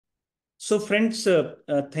So, friends,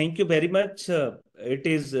 thank you very much. It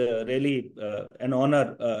is really an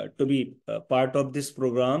honor to be part of this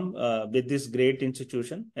program with this great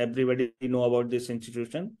institution. Everybody know about this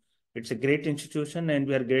institution. It's a great institution, and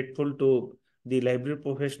we are grateful to the library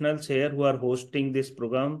professionals here who are hosting this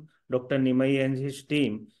program, Dr. Nimai and his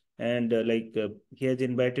team. And he has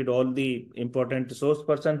invited all the important resource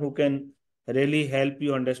person who can really help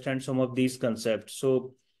you understand some of these concepts.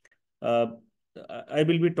 So, uh, I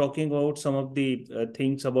will be talking about some of the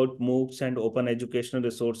things about MOOCs and open educational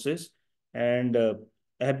resources. And I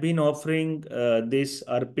have been offering this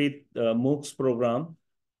ARPIT MOOCs program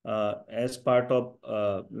as part of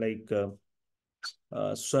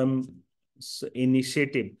some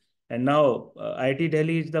initiative. And now IIT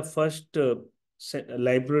Delhi is the first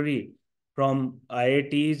library from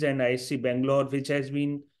IITs and IC Bangalore, which has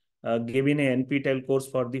been given a NPTEL course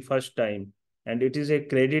for the first time. And it is a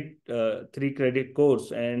credit, 3 credit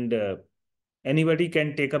course. And anybody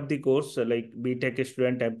can take up the course, like BTech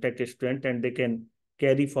student, MTech student, and they can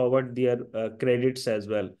carry forward their credits as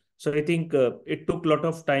well. So I think it took a lot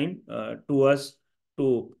of time to us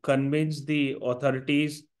to convince the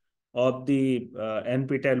authorities of the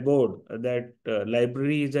NPTEL board that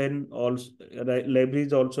library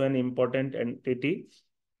is also an important entity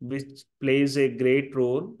which plays a great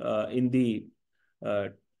role in the uh,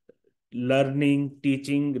 learning,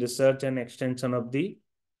 teaching, research, and extension of the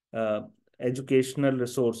uh, educational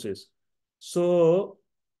resources. So,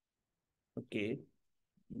 okay,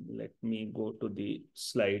 let me go to the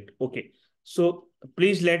slide. Okay, so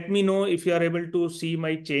please let me know if you are able to see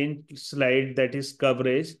my change slide, that is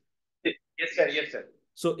coverage. Yes, sir. Yes, sir.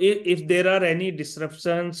 So if there are any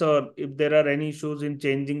disruptions or if there are any issues in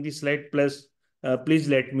changing the slide, please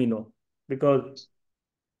let me know, because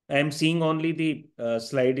I am seeing only the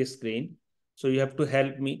slide screen. So you have to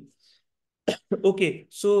help me. Okay,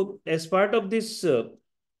 so as part of this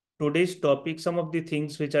today's topic, some of the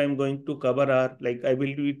things which I'm going to cover are like I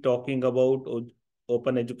will be talking about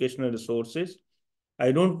open educational resources.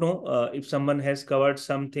 I don't know if someone has covered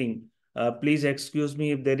something. Please excuse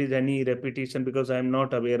me if there is any repetition because I'm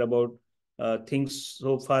not aware about things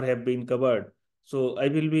so far have been covered. So I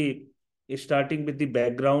will be starting with the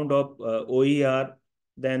background of OER,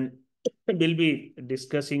 then we'll be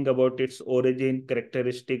discussing about its origin,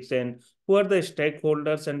 characteristics, and who are the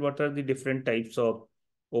stakeholders and what are the different types of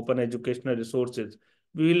open educational resources.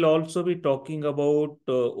 We will also be talking about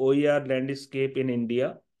OER landscape in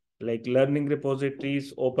India, like learning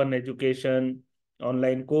repositories, open education,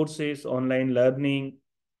 online courses, online learning,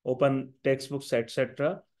 open textbooks,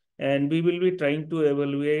 etc. And we will be trying to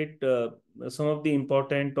evaluate some of the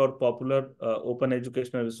important or popular open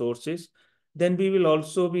educational resources. Then we will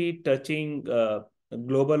also be touching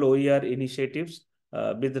global OER initiatives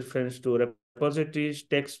with reference to repositories,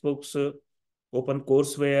 textbooks, open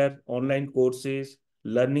courseware, online courses,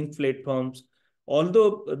 learning platforms.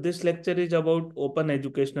 Although this lecture is about open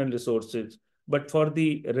educational resources, but for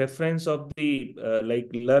the reference of the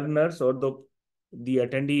learners or the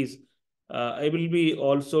attendees, I will be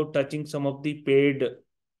also touching some of the paid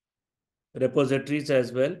repositories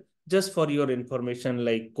as well, just for your information,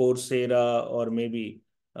 like Coursera or maybe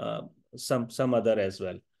uh, some other as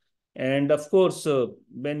well. And of course,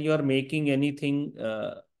 when you are making anything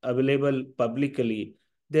available publicly,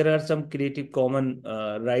 there are some Creative Common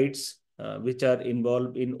rights which are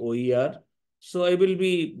involved in OER. So I will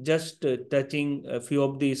be just touching a few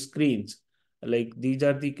of the screens. Like these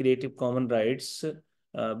are the Creative Common rights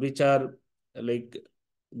which are like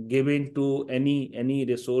given to any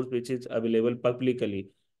resource which is available publicly.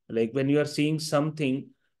 Like when you are seeing something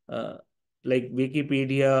uh, like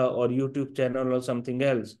Wikipedia or YouTube channel or something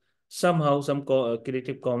else, somehow some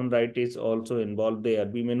creative common right is also involved there.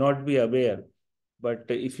 We may not be aware, but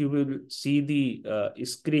if you will see the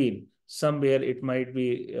screen somewhere, it might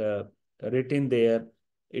be written there.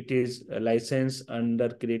 It is licensed under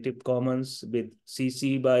Creative Commons with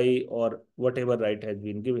CC by or whatever right has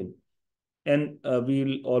been given. And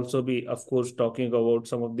we'll also be, of course, talking about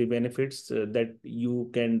some of the benefits that you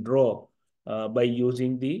can draw by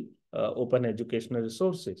using the open educational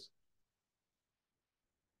resources.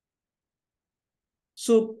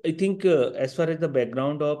 So I think as far as the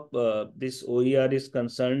background of this OER is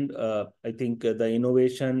concerned, I think the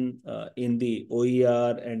innovation in the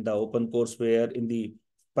OER and the open courseware in the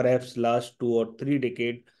perhaps last 2 or 3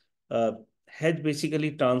 decades uh, has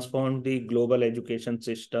basically transformed the global education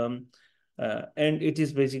system. And it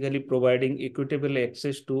is basically providing equitable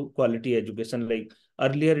access to quality education. Like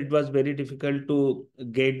earlier, it was very difficult to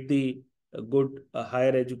get the good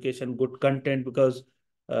higher education, good content, because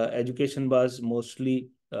education was mostly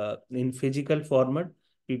in physical format.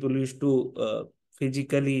 People used to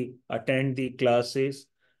physically attend the classes.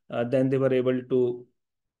 Then they were able to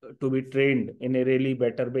be trained in a really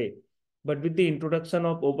better way. But with the introduction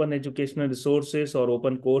of open educational resources or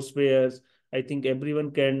open courseware, I think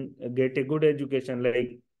everyone can get a good education.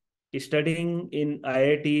 Like studying in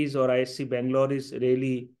IITs or ISC Bangalore is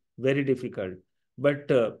really very difficult. But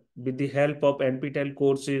with the help of NPTEL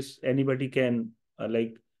courses, anybody can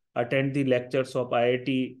like attend the lectures of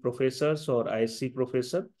IIT professors or ISC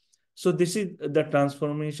professor. So this is the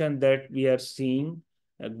transformation that we are seeing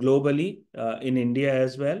globally in India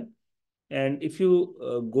as well. And if you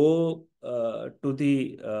go to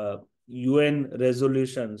the UN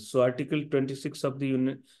resolutions, so Article 26 of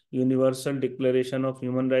the Universal Declaration of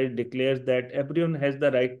Human Rights declares that everyone has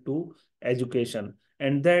the right to education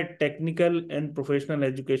and that technical and professional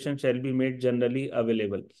education shall be made generally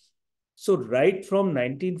available. So right from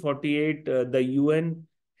 1948, the UN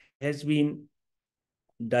has been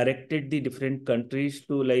directed the different countries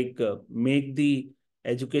to make the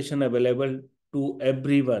education available to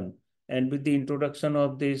everyone. And with the introduction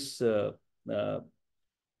of this uh,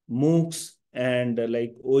 MOOCs and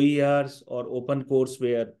like OERs or open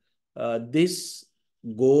courseware, this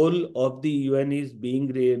goal of the UN is being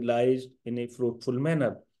realized in a fruitful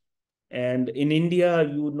manner. And in India,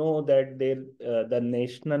 you know that the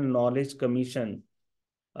National Knowledge Commission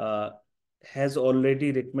uh, has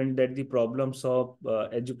already recommended that the problems of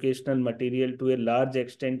educational material to a large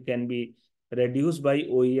extent can be reduced by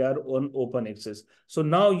OER on open access. So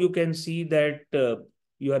now you can see that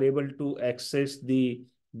you are able to access the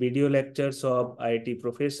video lectures of IIT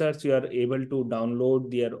professors. You are able to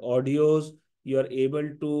download their audios. You are able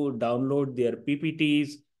to download their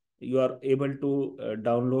PPTs. You are able to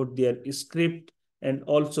download their script. And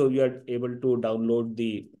also you are able to download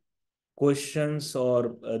the questions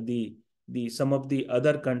or the some of the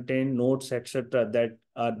other content notes etc that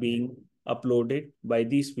are being uploaded by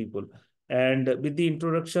these people. And with the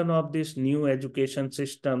introduction of this new education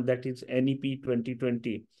system, that is NEP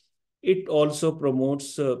 2020, it also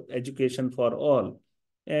promotes education for all.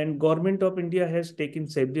 And Government of India has taken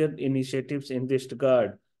several initiatives in this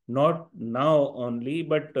regard, not now only,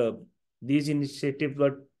 but these initiatives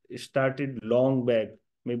were started long back,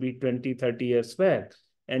 maybe 20, 30 years back.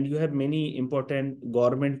 And you have many important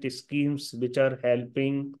government schemes which are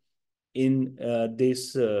helping in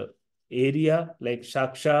this area, like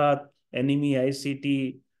Shakshat, Enemy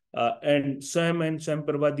ICT, and SWAM and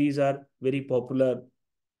SWAMPrabha. These are very popular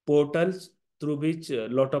portals through which a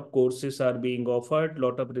lot of courses are being offered,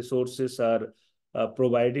 lot of resources are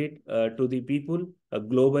provided to the people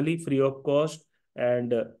globally free of cost.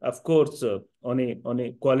 And of course, on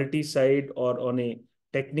a quality side or on a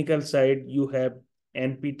technical side, you have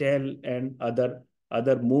NPTEL and other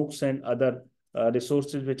MOOCs and other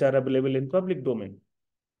resources which are available in public domain.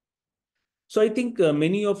 So I think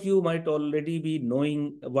many of you might already be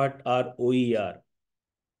knowing what are OER,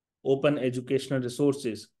 open educational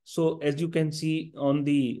resources. So as you can see on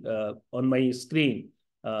the on my screen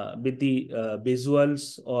with the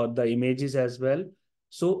visuals or the images as well.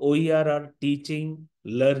 So OER are teaching,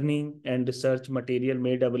 learning, and research material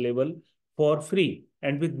made available for free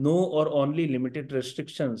and with no or only limited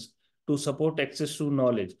restrictions to support access to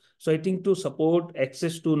knowledge. So I think to support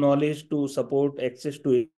access to knowledge, to support access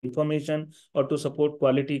to information, or to support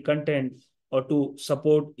quality content, or to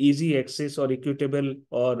support easy access or equitable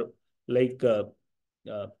or like uh,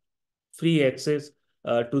 free access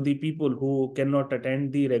to the people who cannot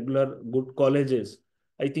attend the regular good colleges.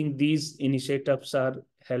 I think these initiatives are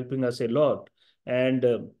helping us a lot. And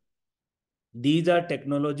these are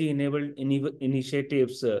technology-enabled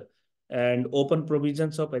initiatives and open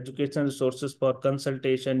provisions of educational resources for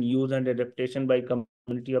consultation, use, and adaptation by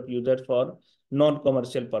community of users for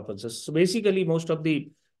non-commercial purposes. So basically, most of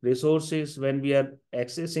the resources, when we are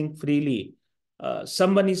accessing freely,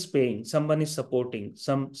 someone is paying, someone is supporting,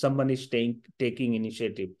 someone is taking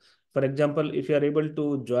initiative. For example, if you are able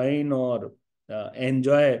to join or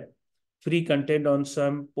enjoy free content on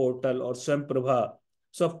some portal or some Prabha,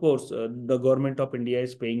 so of course, the government of India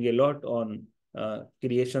is paying a lot on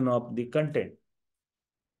creation of the content.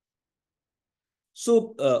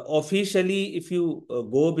 So officially, if you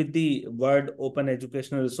go with the word open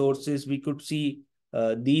educational resources, we could see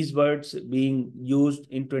these words being used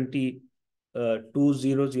in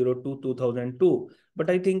 2002, 2002. But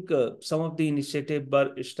I think some of the initiatives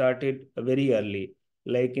were started very early.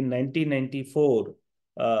 Like in 1994,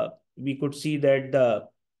 we could see that the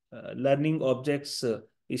learning objects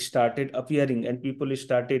started appearing and people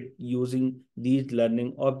started using these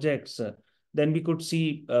learning objects. Then we could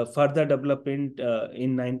see further development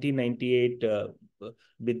in 1998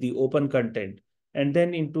 with the open content. And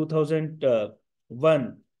then in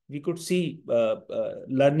 2001, we could see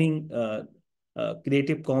learning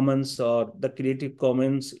Creative Commons, or the Creative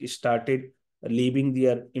Commons started leaving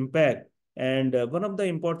their impact. And one of the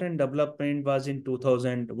important development was in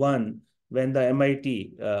 2001 when the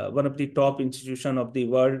MIT, one of the top institution of the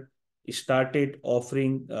world, started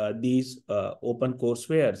offering these open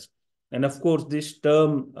courseware. And of course, this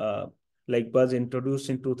term was introduced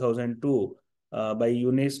in 2002 by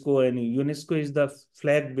UNESCO, and UNESCO is the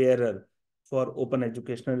flag bearer for open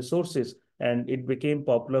educational resources, and it became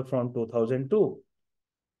popular from 2002.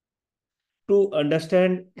 To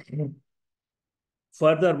understand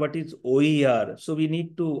further what is OER, so we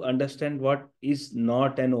need to understand what is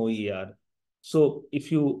not an OER. So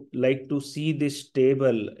if you like to see this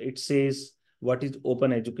table, it says what is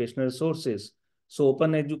open educational resources. So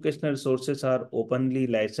open educational resources are openly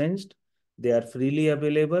licensed, they are freely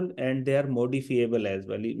available, and they are modifiable as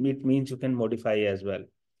well. It means you can modify as well.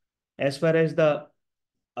 As far as the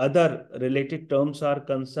other related terms are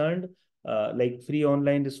concerned, like free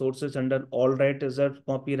online resources under all right reserved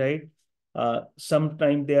copyright,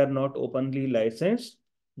 sometimes they are not openly licensed,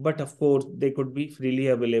 but of course they could be freely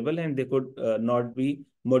available and they could not be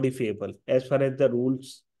modifiable as far as the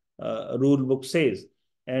rule book says.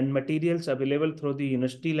 And materials available through the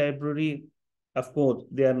university library, of course,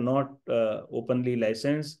 they are not openly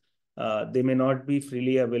licensed. They may not be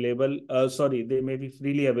freely available. Sorry, they may be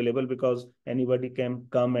freely available because anybody can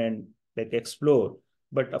come and like explore.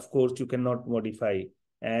 But of course, you cannot modify.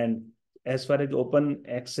 And as far as open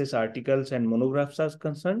access articles and monographs are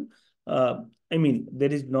concerned, I mean,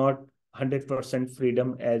 there is not 100%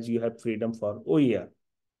 freedom as you have freedom for OER.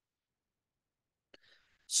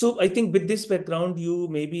 So I think with this background, you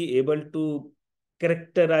may be able to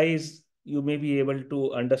characterize, you may be able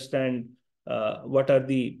to understand what are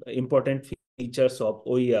the important features of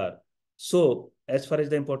OER. So as far as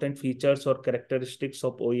the important features or characteristics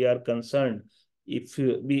of OER concerned, if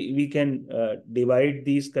we can divide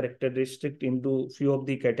these characteristics into few of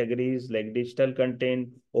the categories like digital content,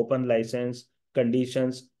 open license,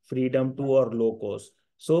 conditions, freedom to or low cost.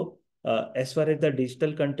 So as far as the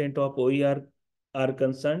digital content of OER are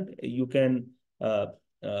concerned, you can uh,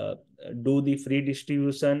 uh, do the free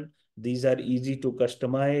distribution. These are easy to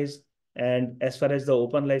customize. And as far as the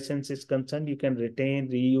open license is concerned, you can retain,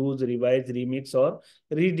 reuse, revise, remix, or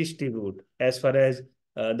redistribute as far as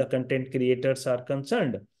the content creators are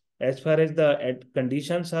concerned. As far as the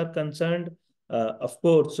conditions are concerned, of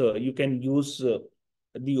course, you can use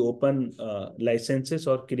the open licenses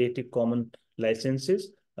or Creative Commons licenses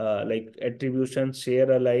like attribution,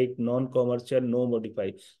 share alike, non-commercial, no modify.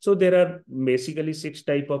 So there are basically 6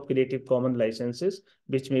 type of Creative Commons licenses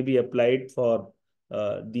which may be applied for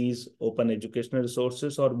these open educational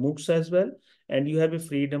resources or MOOCs as well. And you have a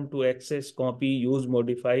freedom to access, copy, use,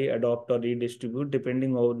 modify, adopt, or redistribute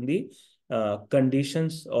depending on the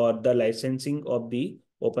conditions or the licensing of the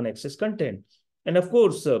open access content. And of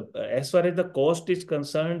course, as far as the cost is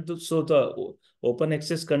concerned, so the open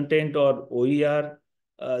access content or OER,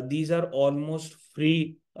 these are almost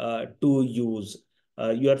free to use.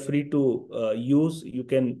 You are free to use. You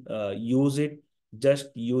can use it just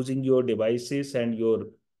using your devices and your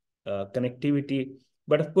connectivity.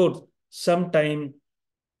 But of course, sometime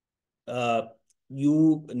uh,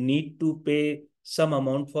 you need to pay some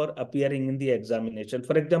amount for appearing in the examination.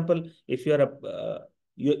 For example, if you are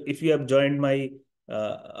if you have joined my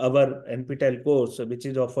our NPTEL course, which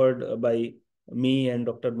is offered by me and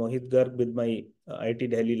Dr. Mohit Garg with my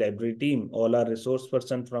IIT Delhi library team, all are resource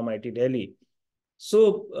person from IIT Delhi.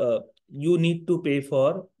 So you need to pay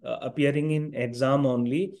for appearing in exam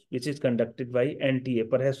only, which is conducted by NTA,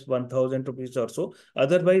 perhaps 1,000 rupees or so.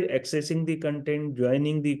 Otherwise, accessing the content,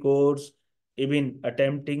 joining the course, even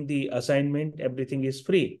attempting the assignment, everything is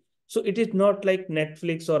free. So it is not like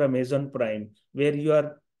Netflix or Amazon Prime, where you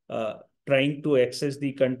are trying to access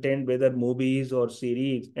the content, whether movies or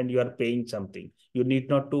series, and you are paying something. You need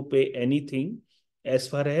not to pay anything as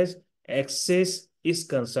far as access is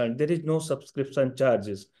concerned. There is no subscription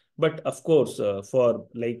charges. But of course, for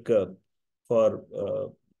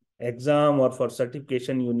exam or for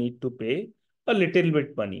certification, you need to pay a little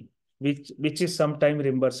bit money, which is sometimes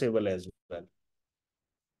reimbursable as well.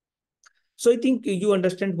 So I think you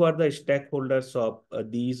understand who are the stakeholders of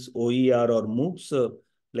these OER or MOOCs.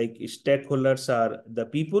 Like stakeholders are the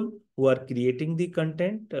people who are creating the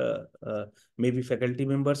content, maybe faculty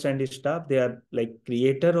members and staff. They are like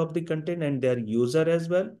creator of the content and they are user as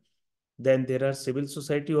well. Then there are civil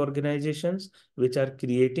society organizations which are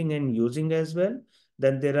creating and using as well.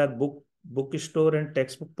 Then there are bookstore and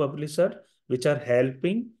textbook publisher which are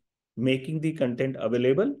helping making the content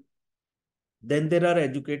available. Then there are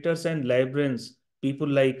educators and librarians, people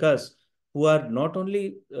like us, who are not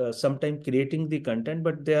only sometimes creating the content,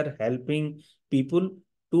 but they are helping people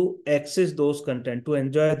to access those content, to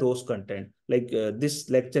enjoy those content, like this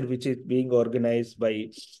lecture, which is being organized by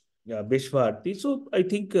Visva-Bharati. So I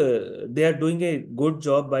think they are doing a good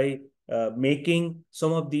job by making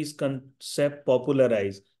some of these concepts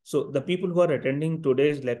popularized. So the people who are attending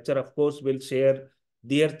today's lecture, of course, will share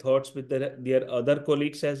their thoughts with their other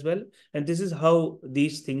colleagues as well. And this is how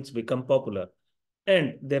these things become popular.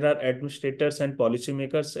 And there are administrators and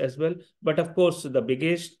policymakers as well. But of course, the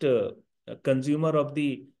biggest consumer of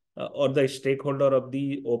the or the stakeholder of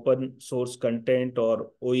the open source content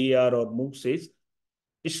or OER or MOOCs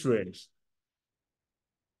is students.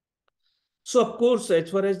 So, of course, as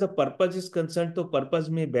far as the purpose is concerned, the purpose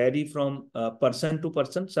may vary from person to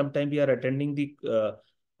person. Sometimes we are attending the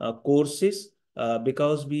courses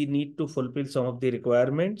because we need to fulfill some of the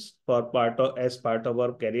requirements for as part of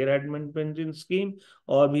our career advancement scheme,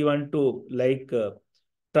 or we want to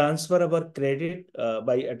transfer our credit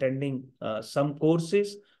by attending some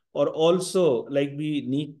courses, or also like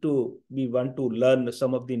we want to learn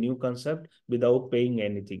some of the new concept without paying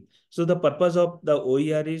anything. So the purpose of the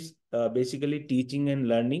OER is basically teaching and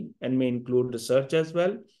learning, and may include research as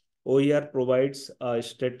well. OER provides a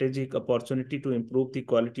strategic opportunity to improve the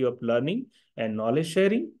quality of learning and knowledge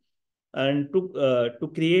sharing. And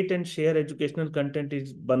to create and share educational content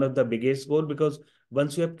is one of the biggest goal, because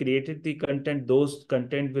once you have created the content, those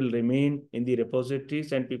content will remain in the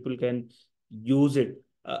repositories and people can use it.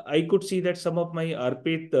 I could see that some of my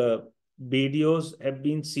arpit videos have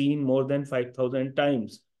been seen more than 5,000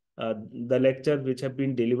 times, the lecture which have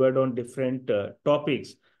been delivered on different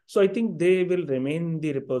topics. So I think they will remain in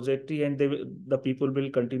the repository, and the people will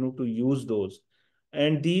continue to use those.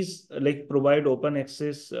 And these provide open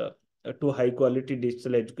access to high quality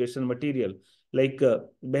digital education material.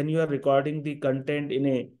 When you are recording the content in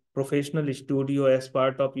a professional studio as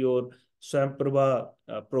part of your Swamprabha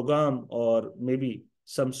program, or maybe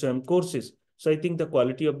some Swam courses. So I think the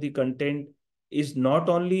quality of the content is not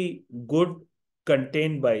only good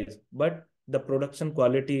content wise, but the production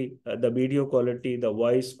quality, the video quality, the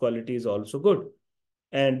voice quality is also good.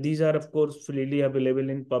 And these are, of course, freely available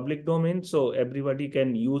in public domain, so everybody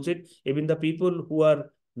can use it. Even the people who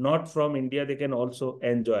are not from India, they can also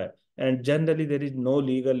enjoy. And generally, there is no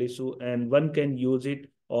legal issue, and one can use it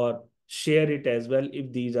or share it as well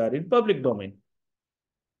if these are in public domain.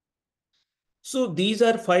 So these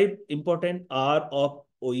are 5 important R of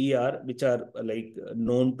OER, which are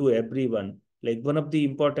known to everyone. Like one of the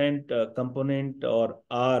important component or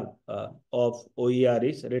R of OER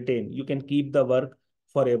is retain. You can keep the work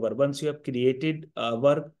forever. Once you have created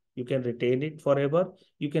work, you can retain it forever.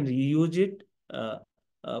 You can reuse it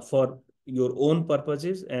for your own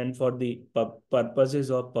purposes and for the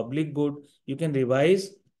purposes of public good. You can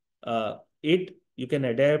revise it. You can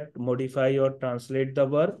adapt, modify, or translate the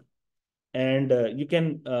work, and you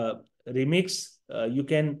can remix, you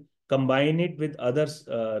can combine it with other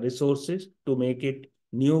resources to make it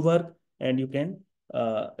new work, and you can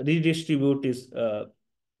redistribute this.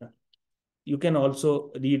 You can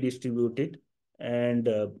also redistribute it, and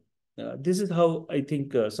this is how I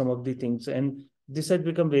think some of the things, and this has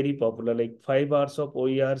become very popular. Like 5 hours of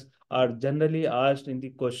OERs are generally asked in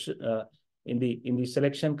the question in the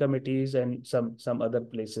selection committees and some other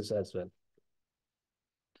places as well.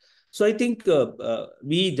 So I think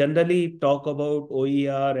we generally talk about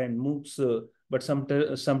OER and MOOCs, but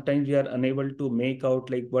sometimes we are unable to make out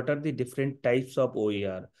like what are the different types of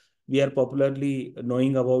OER. We are popularly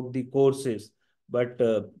knowing about the courses, but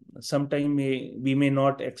sometimes we may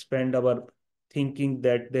not expand our thinking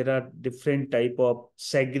that there are different type of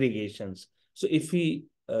segregations. So if we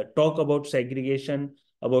talk about segregation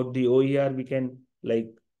about the OER, we can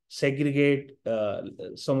segregate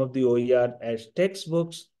some of the OER as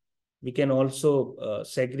textbooks. We can also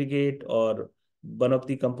segregate, or one of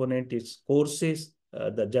the component is courses,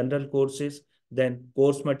 the general courses, then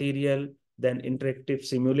course material, then interactive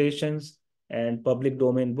simulations, and public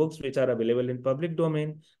domain books which are available in public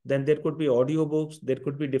domain. Then there could be audio books, there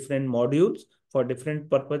could be different modules for different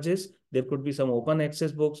purposes, there could be some open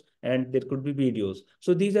access books, and there could be videos.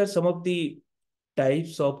 So these are some of the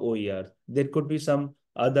types of OER. There could be some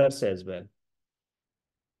others as well.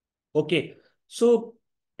 Okay, so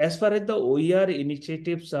as far as the OER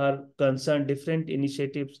initiatives are concerned, different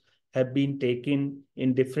initiatives have been taken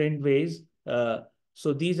in different ways.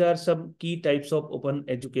 So these are some key types of open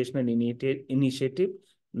educational initiative,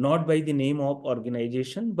 not by the name of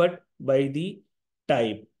organization, but by the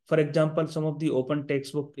type. For example, some of the open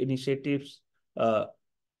textbook initiatives uh,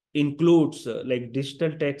 includes like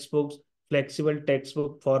digital textbooks flexible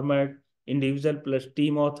textbook format, individual plus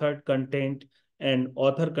team authored content, and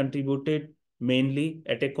author contributed mainly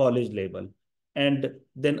at a college level. And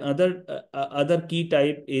then other key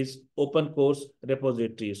type is open course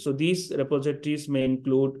repositories. So these repositories may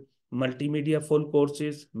include multimedia full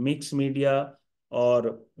courses, mixed media,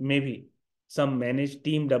 or maybe some managed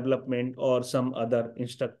team development or some other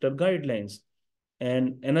instructor guidelines.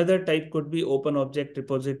 And another type could be open object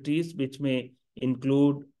repositories, which may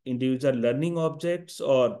include individual learning objects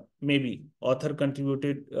or maybe author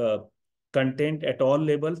contributed content at all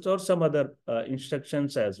levels or some other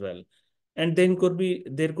instructions as well. And then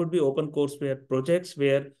there could be open courseware projects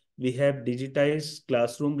where we have digitized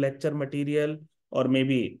classroom lecture material or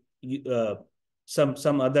maybe uh,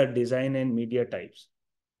 some other design and media types.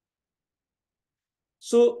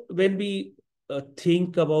 So when we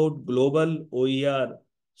think about global OER,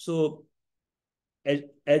 so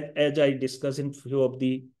as I discussed in few of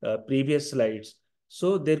the previous slides,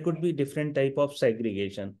 so there could be different type of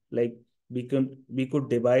segregation. Like we could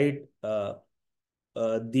divide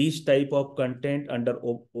these type of content under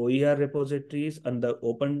OER repositories, under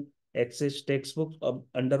open access textbooks,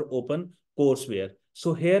 under open courseware.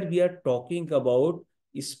 So here we are talking about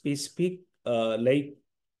specific like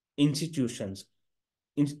institutions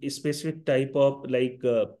in specific type of like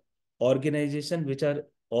organization which are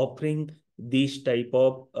offering these type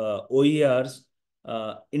of OERs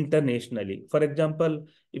internationally. For example,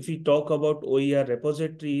 if we talk about OER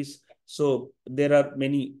repositories, so there are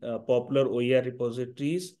many popular OER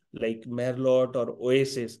repositories like Merlot or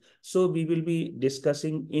Oasis. So we will be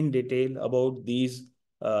discussing in detail about these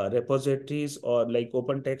repositories or like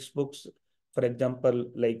open textbooks, for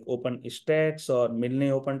example, like Open Stacks or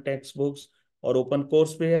Milne Open Textbooks or open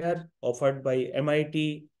courseware offered by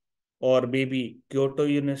MIT or maybe Kyoto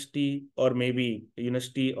University or maybe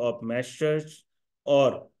University of Maastricht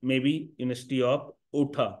or maybe University of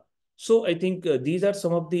Utah. So I think these are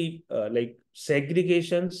some of the like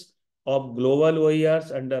segregations of global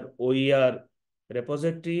OERs under OER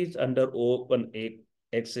repositories under open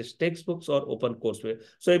access textbooks or open courseware.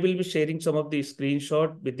 So I will be sharing some of the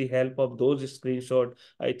screenshot. With the help of those screenshot,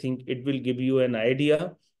 I think it will give you an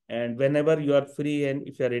idea, and whenever you are free and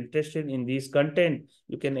if you are interested in these content,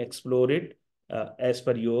 you can explore it as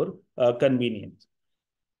per your convenience.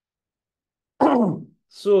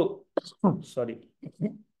 So, sorry.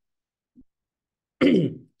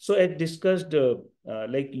 So as discussed,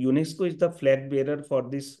 like UNESCO is the flag bearer for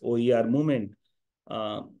this OER movement.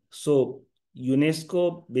 So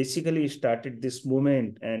UNESCO basically started this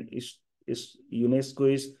movement, and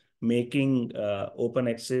UNESCO is making open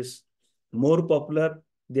access more popular.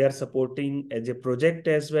 They are supporting as a project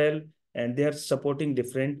as well, and they are supporting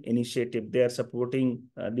different initiative. They are supporting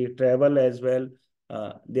the travel as well.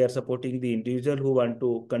 They are supporting the individual who want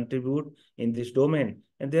to contribute in this domain.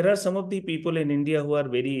 And there are some of the people in India who are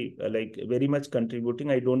very like very much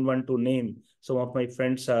contributing. I don't want to name. Some of my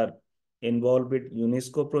friends are involved with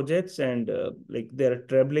UNESCO projects, and like they are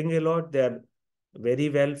traveling a lot. They are very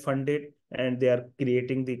well funded, and they are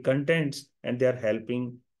creating the contents, and they are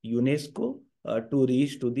helping UNESCO to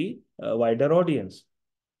reach to the wider audience.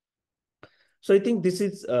 So I think this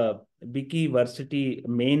is Visva-Bharati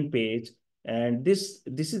main page, and this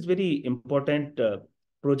is very important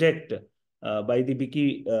project by the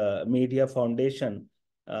Wiki Media Foundation,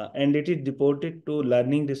 and it is devoted to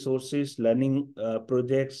learning resources, learning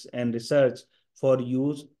projects, and research for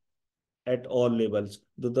use at all levels.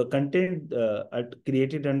 The content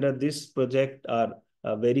created under this project are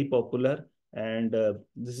very popular, and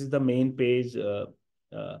this is the main page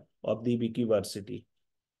of the Visva-Bharati.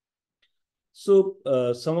 So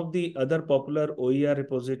some of the other popular OER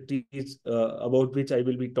repositories about which I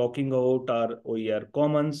will be talking about are OER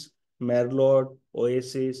Commons, Merlot,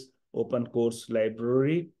 Oasis, Open Course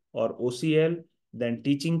Library or OCL, then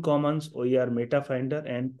Teaching Commons, OER MetaFinder,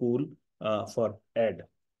 and Cool for Ed.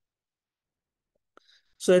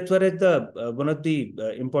 So as far as the one of the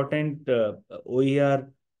important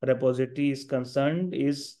OER repository is concerned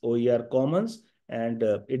is OER Commons, and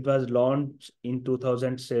it was launched in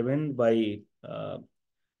 2007 by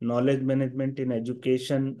Knowledge Management in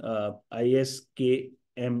Education, ISKME,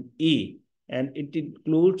 and it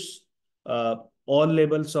includes all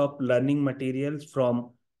levels of learning materials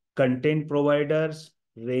from content providers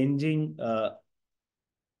ranging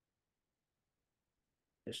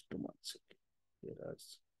just 2 months.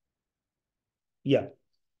 Yeah.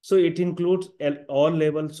 So it includes all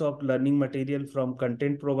levels of learning material from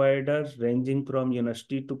content providers ranging from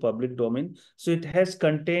university to public domain. So it has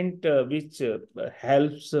content which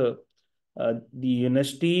helps the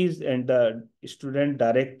universities and the student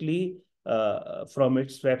directly from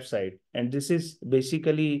its website. And this is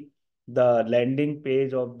basically the landing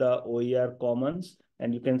page of the OER Commons.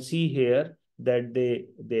 And you can see here that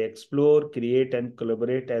they explore, create, and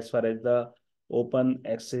collaborate as far as the open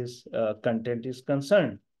access content is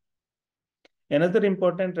concerned. Another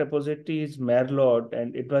important repository is Merlot,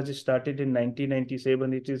 and it was started in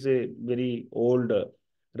 1997. It is a very old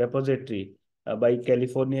repository by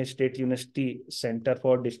California State University Center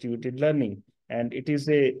for Distributed Learning. And it is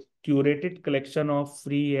a curated collection of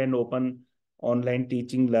free and open online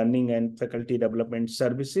teaching, learning, and faculty development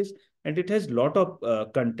services. And it has a lot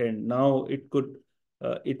of content. Now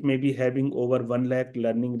it may be having over 1 lakh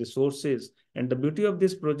learning resources. And the beauty of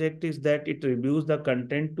this project is that it reviews the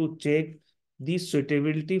content to check the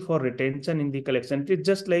suitability for retention in the collection. It's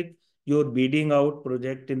just like your weeding out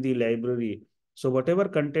project in the library. So whatever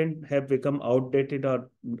content have become outdated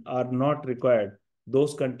or are not required,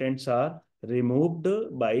 those contents are removed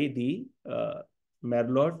by the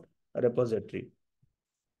Merlot repository.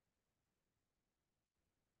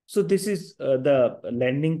 So this is the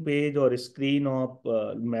landing page or screen of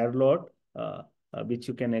Merlot, which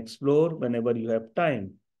you can explore whenever you have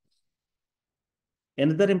time.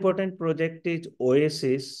 Another important project is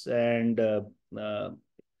Oasis, and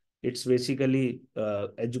it's basically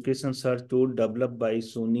education search tool developed by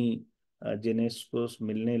SUNY Genesco's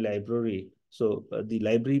Milne Library. So the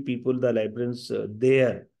library people, the librarians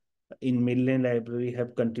there in Milne Library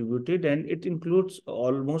have contributed, and it includes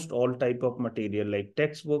almost all type of material like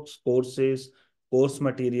textbooks, courses, course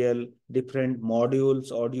material, different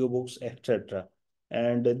modules, audiobooks, etc.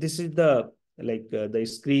 And this is the the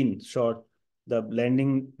screenshot, the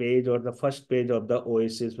landing page or the first page of the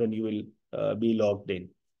Oasis when you will be logged in.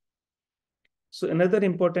 So another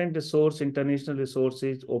important resource, international resource,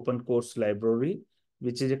 is Open Course Library,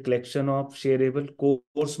 which is a collection of shareable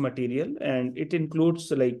course material, and it includes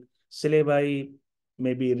like syllabi,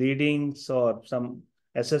 maybe readings or some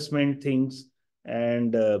assessment things,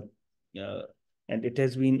 and uh, and it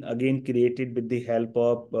has been again created with the help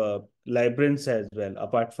of librarians as well.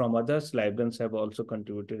 Apart from others, librarians have also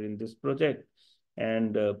contributed in this project.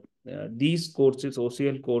 And these courses,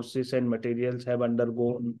 OCL courses and materials have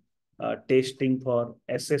undergone testing for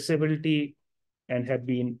accessibility and have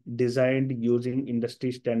been designed using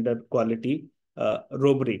industry standard quality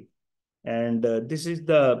rubric. And this is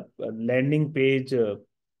the landing page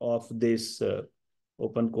of this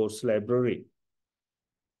open course library.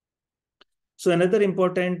 So another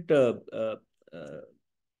important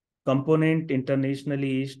component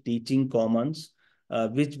internationally is Teaching Commons,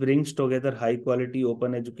 which brings together high quality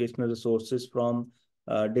open educational resources from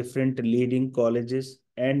different leading colleges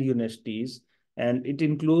and universities. And it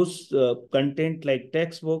includes content like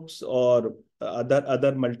textbooks or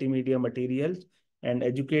other multimedia materials. And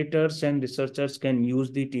educators and researchers can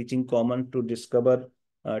use the Teaching Commons to discover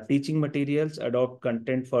teaching materials, adopt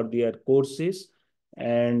content for their courses,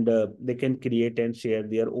 and they can create and share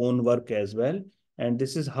their own work as well. And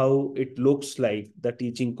this is how it looks like, the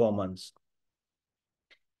Teaching Commons.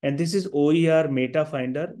 And this is OER Meta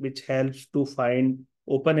Finder, which helps to find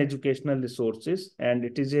open educational resources. And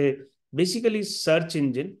it is a basically search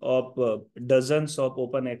engine of dozens of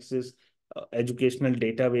open access educational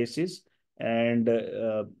databases. And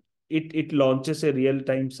it launches a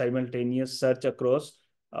real-time simultaneous search across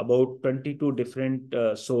about 22 different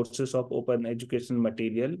sources of open educational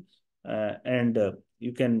material. And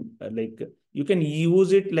you can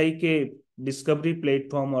use it like a discovery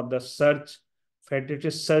platform or the search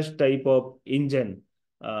type of engine,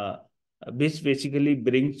 which basically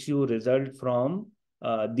brings you result from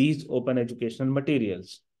these open educational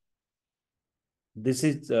materials. This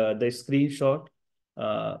is the screenshot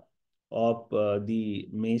of the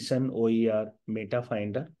Mason OER Meta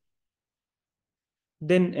Finder.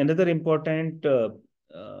 Then another important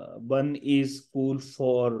one is School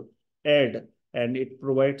for Ed, and it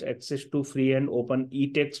provides access to free and open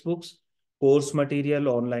e-textbooks, course material,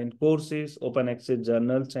 online courses, open access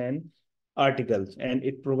journals, and articles. And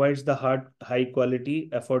it provides the high quality,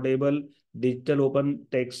 affordable digital open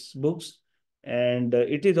textbooks. And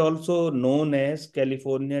it is also known as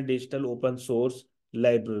California Digital Open Source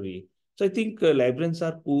Library. So I think librarians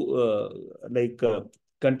are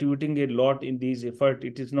contributing a lot in these effort.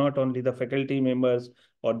 It is not only the faculty members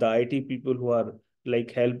or the IT people who are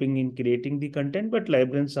like helping in creating the content, but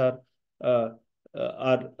librarians uh,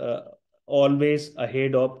 are always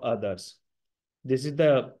ahead of others. This is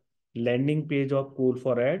the landing page of Cool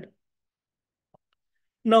for Ed.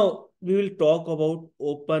 Now we will talk about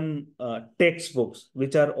open textbooks,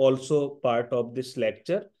 which are also part of this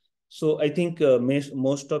lecture. So I think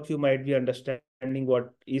most of you might be understanding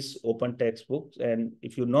what is open textbooks, and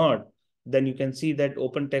if you're not, then you can see that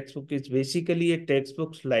open textbook is basically a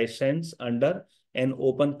textbook license under an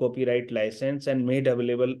open copyright license and made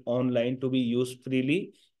available online to be used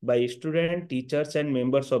freely by students, teachers, and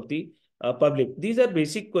members of the public. These are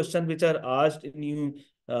basic questions which are asked in you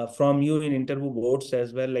from you in interview boards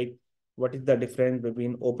as well, like what is the difference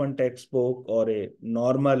between open textbook or a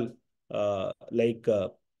normal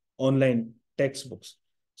online textbooks.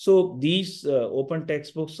 So these open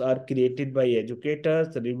textbooks are created by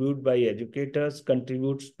educators, reviewed by educators,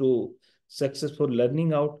 contributes to successful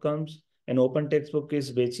learning outcomes. An open textbook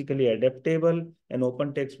is basically adaptable. An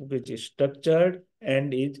open textbook is structured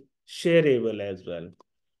and is shareable as well.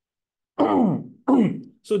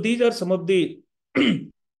 So these are some of the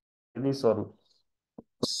sorry.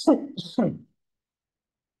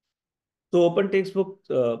 So open textbook,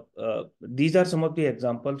 these are some of the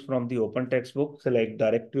examples from the open textbooks, like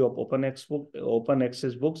Directory of Open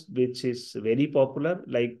Access Books, which is very popular,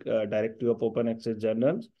 like Directory of Open Access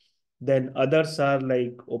Journals. Then others are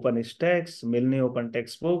like OpenStax, Milne Open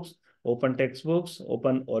Textbooks,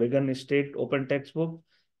 Open Oregon State Open Textbook,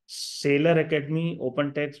 Sailor Academy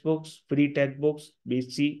Open Textbooks, Free Textbooks,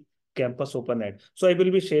 BC Campus Open Ed. So I will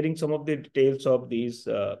be sharing some of the details of these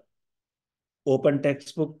open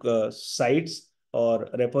textbook sites or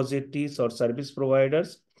repositories or service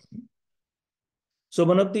providers. So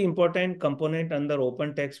one of the important component under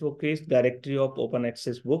open textbook is Directory of Open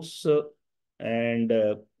Access Books. And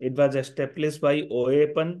it was established by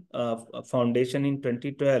OAPN Foundation in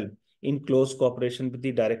 2012 in close cooperation with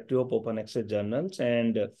the Directory of Open Access Journals,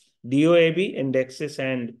 and DOAB indexes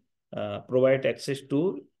and provide access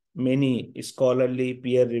to many scholarly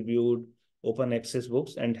peer-reviewed open access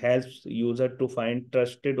books and helps user to find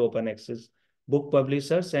trusted open access book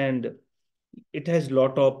publishers. And it has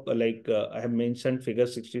lot of I have mentioned figure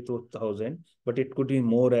 62,000, but it could be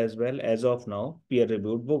more as well as of now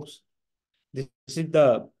peer-reviewed books. This is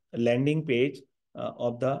the landing page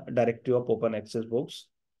of the Directory of Open Access Books.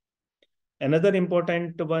 Another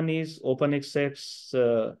important one is Open Access,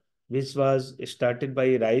 which was started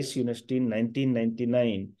by Rice University in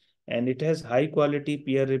 1999, and it has high quality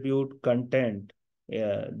peer-reviewed content,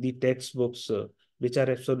 the textbooks, which are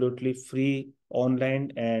absolutely free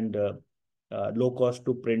online and low cost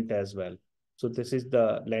to print as well. So this is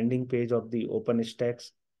the landing page of the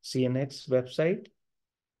OpenStax CNX website.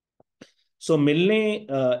 So Milne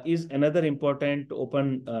is another important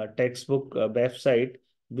open textbook website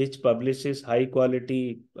which publishes high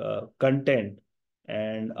quality content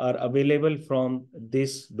and are available from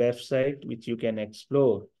this website, which you can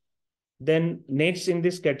explore. Then next in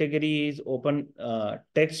this category is open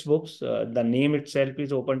textbooks. The name itself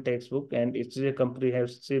is open textbook, and it's a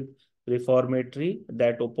comprehensive reformatory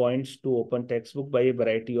that points to open textbook by a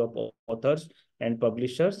variety of authors and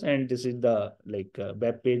publishers. And this is the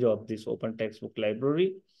web page of this open textbook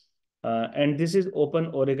library. And this is Open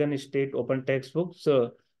Oregon State Open Textbooks.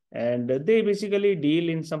 And they basically deal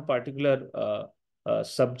in some particular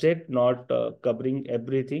subject, not covering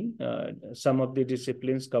everything. Some of the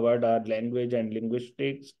disciplines covered are language and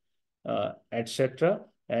linguistics, etc.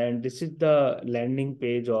 And this is the landing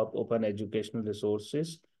page of Open Educational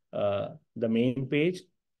Resources, the main page.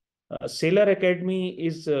 Sailor Academy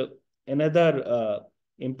is another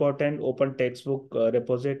important open textbook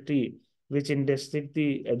repository which indexes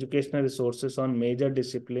the educational resources on major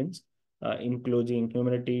disciplines, including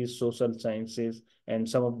humanities, social sciences, and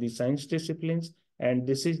some of the science disciplines. And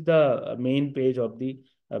this is the main page of the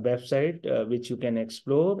website, which you can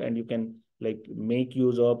explore, and you can make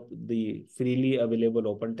use of the freely available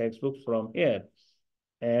open textbooks from here.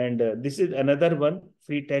 And this is another one,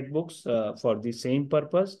 free textbooks for the same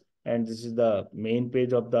purpose. And this is the main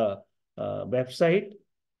page of the website.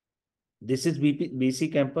 This is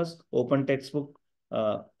BC Campus Open Textbook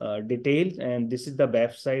details, and this is the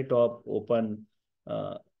website of Open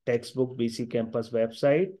Textbook BC Campus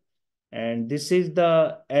website. And this is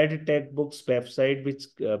the EdTech Books website, which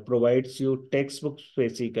provides you textbooks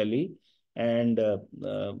basically, and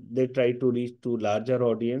they try to reach to larger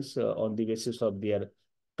audience on the basis of their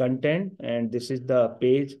content. And this is the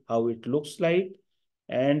page, how it looks like.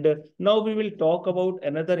 And now we will talk about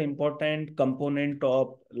another important component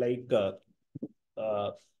of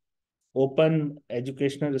uh, open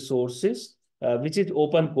educational resources, which is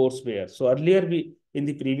open courseware. So earlier in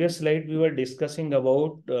the previous slide, we were discussing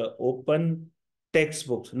about open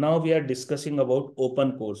textbooks. Now we are discussing about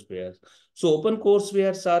open courseware. So open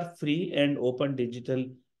courseware are free and open digital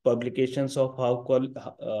publications of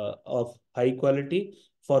high quality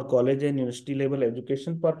for college and university level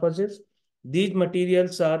education purposes. These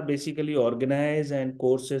materials are basically organized, and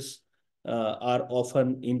courses are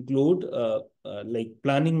often include like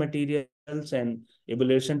planning material, visuals and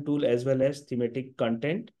evaluation tool as well as thematic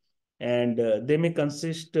content. And they may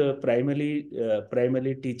consist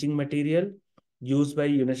primarily teaching material used by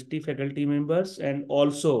university faculty members and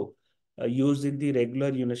also used in the regular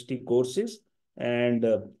university courses. And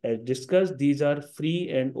as discussed, these are free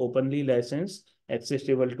and openly licensed,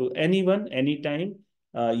 accessible to anyone, anytime,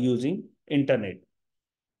 using internet.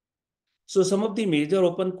 So some of the major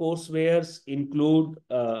open courseware include,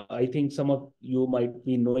 I think some of you might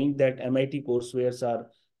be knowing that MIT courseware are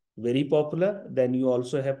very popular. Then you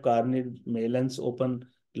also have Carnegie Mellon's Open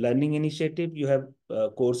Learning Initiative. You have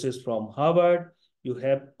courses from Harvard. You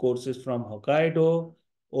have courses from Hokkaido,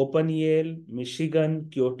 Open Yale, Michigan,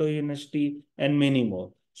 Kyoto University, and many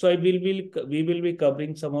more. So we will be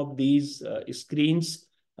covering some of these screens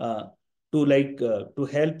to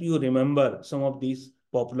help you remember some of these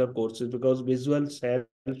popular courses, because visuals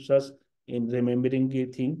helps us in remembering the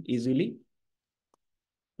thing easily.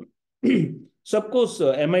 So of course,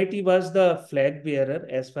 MIT was the flag bearer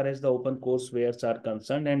as far as the open courseware are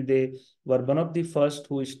concerned, and they were one of the first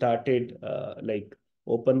who started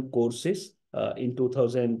open courses in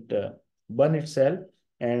 2001 itself,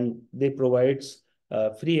 and they provides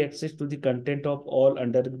free access to the content of all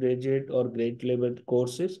undergraduate or grade level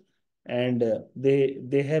courses, and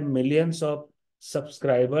they have millions of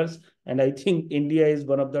subscribers, and I think India is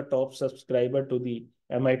one of the top subscriber to the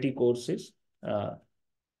MIT courses.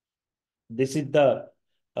 This is the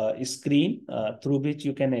screen through which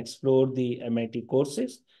you can explore the MIT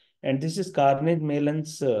courses. And this is Carnegie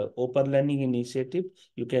Mellon's Open Learning Initiative.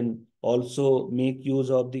 You can also make use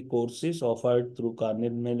of the courses offered through Carnegie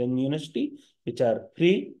Mellon University, which are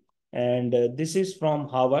free. And this is from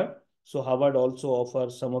Harvard. So Harvard also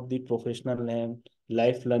offers some of the professional and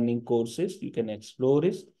life learning courses. You can explore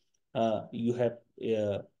it. Uh, you have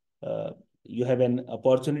uh, uh, you have an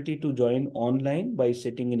opportunity to join online by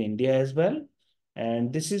sitting in India as well.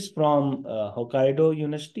 And this is from Hokkaido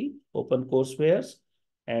University, Open Courseware.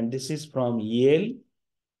 And this is from Yale.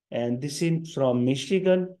 And this is from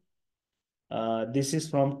Michigan. This is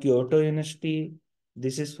from Kyoto University.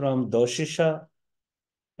 This is from Doshisha.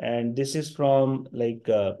 And this is from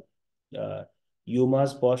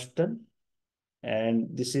UMass Boston. And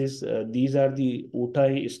these are the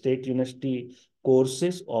Utah State University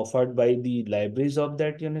courses offered by the libraries of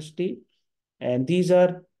that university. And these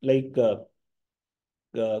are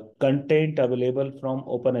content available from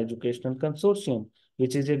Open Educational Consortium,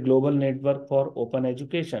 which is a global network for open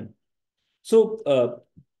education. So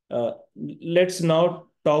let's now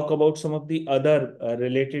talk about some of the other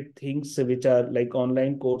related things which are like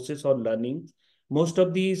online courses or learning. Most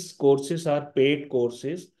of these courses are paid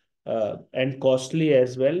courses and costly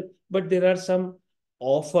as well, but there are some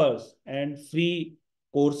offers and free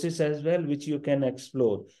courses as well, which you can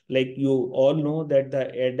explore. Like you all know that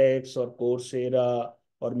the edX or Coursera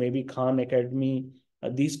or maybe Khan Academy,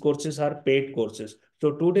 these courses are paid courses.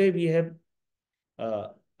 So today we have uh,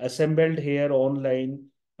 assembled here online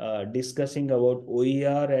discussing about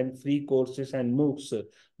OER and free courses and MOOCs.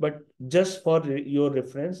 But just for your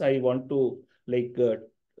reference, I want to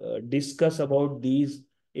discuss about these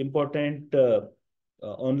important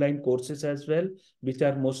online courses as well, which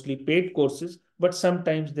are mostly paid courses, but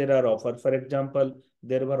sometimes there are offers. For example,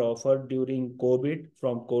 there were offered during COVID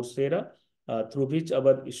from Coursera, through which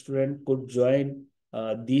our student could join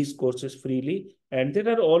these courses freely. And there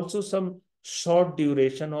are also some short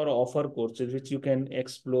duration or offer courses which you can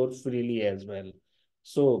explore freely as well.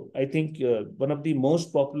 So I think one of the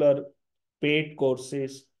most popular paid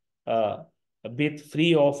courses with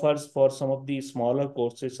free offers for some of the smaller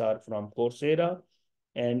courses are from Coursera,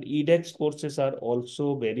 and edX courses are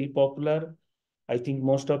also very popular. I think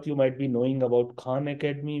most of you might be knowing about Khan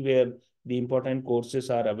Academy, where the important courses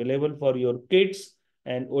are available for your kids.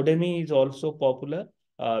 And Udemy is also popular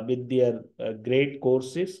with their great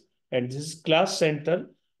courses. And this is Class Center,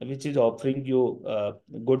 which is offering you a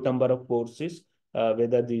good number of courses,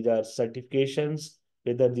 whether these are certifications,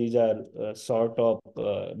 whether these are sort of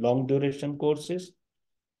long duration courses.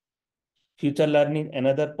 Future learning,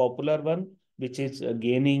 another popular one, which is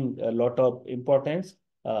gaining a lot of importance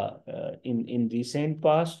in recent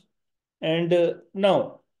past. And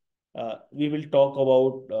now we will talk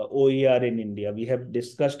about OER in India. We have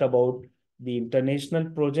discussed about the international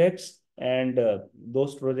projects, and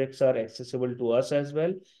those projects are accessible to us as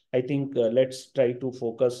well. I think let's try to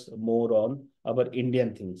focus more on our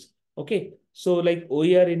Indian things. Okay, so like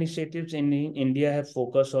OER initiatives in India have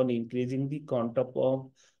focused on increasing the content of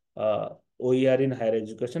uh, OER in higher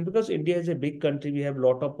education, because India is a big country. We have a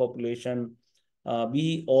lot of population.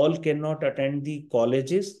 We all cannot attend the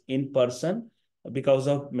colleges in person, because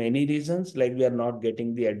of many reasons, like we are not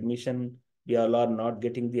getting the admission, we all are not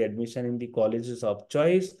getting the admission in the colleges of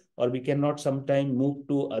choice, or we cannot sometime move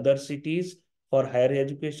to other cities for higher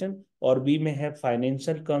education, or we may have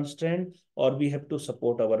financial constraint, or we have to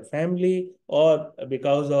support our family, or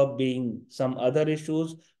because of being some other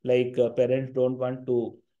issues, like parents don't want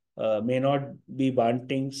to, may not be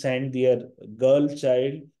wanting send their girl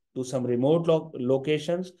child to some remote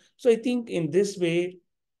locations. So I think in this way,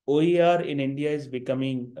 OER in India is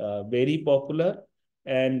becoming very popular,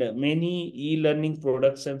 and many e-learning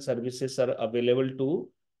products and services are available to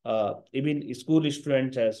even school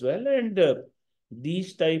students as well. And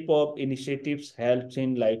these type of initiatives helps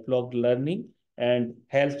in lifelong learning and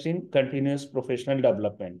helps in continuous professional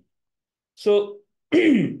development. So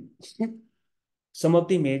some of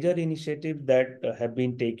the major initiatives that have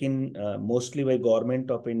been taken mostly by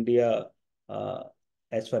Government of India uh,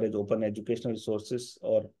 as far as open educational resources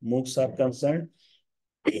or MOOCs are concerned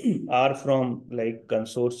are from like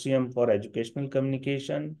Consortium for Educational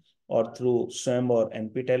Communication or through SWAM or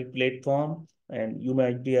NPTEL platform. And you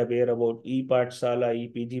might be aware about e-Pathshala,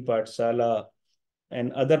 e-PG Pathshala,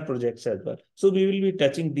 and other projects as well. So we will be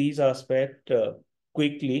touching these aspects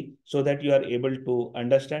quickly so that you are able to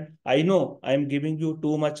understand. I know I'm giving you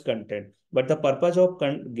too much content, but the purpose of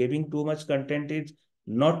giving too much content is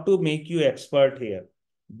not to make you expert here,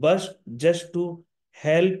 but just to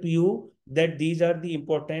help you that these are the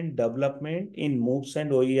important development in MOOCs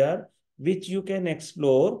and OER, which you can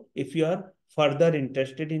explore if you are further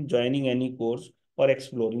interested in joining any course or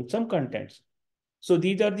exploring some contents. So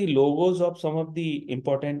these are the logos of some of the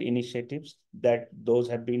important initiatives that those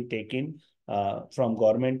have been taken from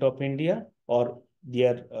Government of India or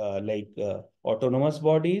their autonomous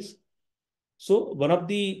bodies. So one of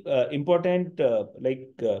the important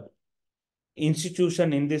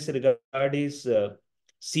institution in this regard is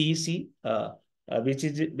CEC, which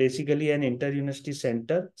is basically an inter-university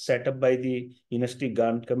center set up by the University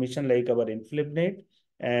Grant Commission, like our InflipNet,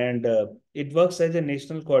 and it works as a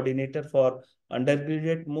national coordinator for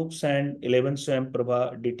undergraduate MOOCs and 11 SWAYAM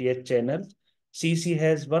Prabha DTH channels. CEC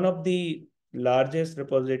has one of the largest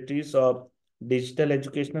repositories of digital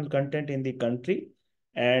educational content in the country,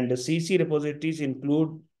 and CEC repositories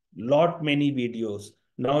include lot many videos.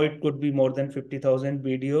 Now it could be more than 50,000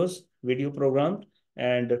 video programs,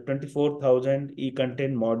 and 24,000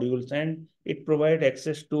 e-content modules, and it provides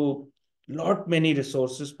access to lot many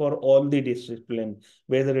resources for all the disciplines,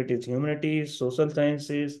 whether it is humanities, social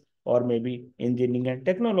sciences, or maybe engineering and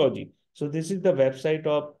technology. So this is the website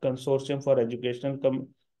of Consortium for Educational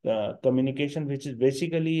Communication, which is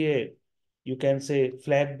basically a, you can say,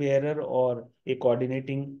 flag bearer or a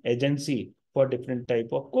coordinating agency for different type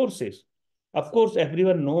of courses. Of course,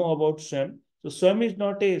 everyone know about SWAM. So SWAM is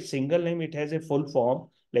not a single name, it has a full form.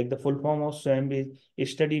 Like the full form of SWAM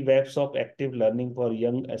is Study Webs of Active Learning for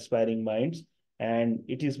Young Aspiring Minds. And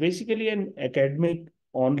it is basically an academic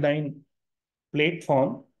online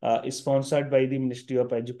platform sponsored by the Ministry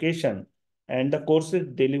of Education. And the courses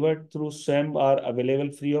delivered through SWAM are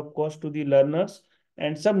available free of cost to the learners.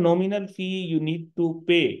 And some nominal fee you need to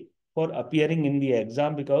pay for appearing in the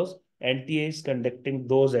exam because NTA is conducting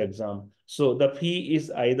those exams. So the fee is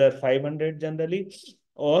either 500 generally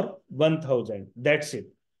or 1,000. That's it.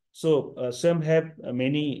 So SWAM have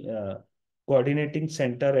many coordinating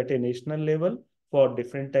center at a national level for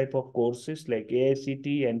different type of courses like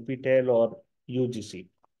AICT, NPTEL, or UGC.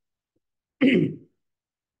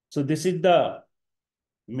 So this is the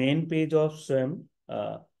main page of SWAM,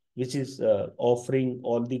 which is offering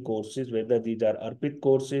all the courses, whether these are ARPIT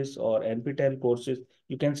courses or NPTEL courses.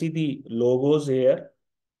 You can see the logos here.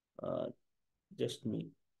 Uh, just me,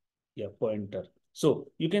 yeah, pointer. So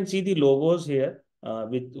you can see the logos here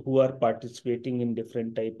with who are participating in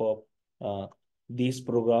different type of uh, these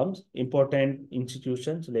programs. Important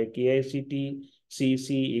institutions like AICT,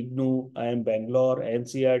 CC, IGNU, IIM Bangalore,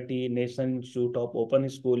 NCRT, National Institute of Open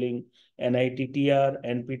Schooling, NITTR,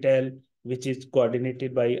 NPTEL, which is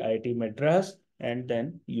coordinated by IIT Madras, and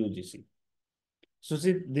then UGC. So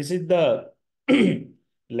see, this is the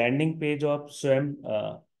landing page of SWAM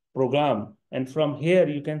program. And from here,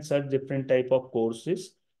 you can search different type of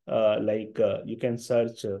courses. You can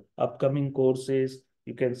search upcoming courses,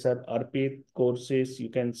 you can search ARPIT courses, you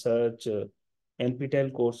can search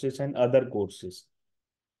NPTEL courses and other courses.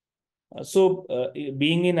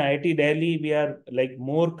 Being in IIT Delhi, we are like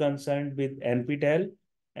more concerned with NPTEL,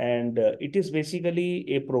 and it is basically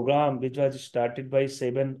a program which was started by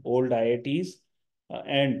 7 old IITs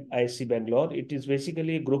and IC Bangalore. It is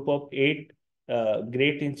basically a group of 8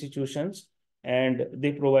 great institutions, and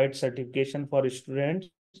they provide certification for students.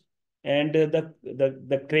 And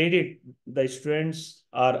the credit the students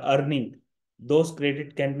are earning, those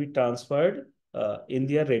credit can be transferred in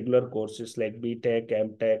their regular courses like BTech,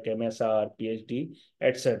 MTech, MSR, PhD,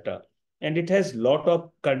 etc. And it has lot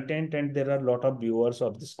of content, and there are a lot of viewers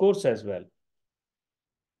of this course as well.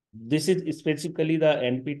 This is specifically the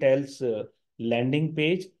NPTEL's landing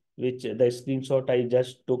page, which the screenshot I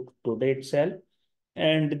just took today itself.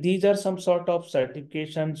 And these are some sort of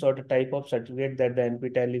certifications or the type of certificate that the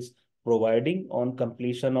NPTEL is providing on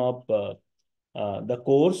completion of the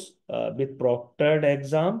course with proctored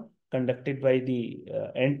exam conducted by the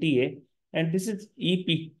NTA. And this is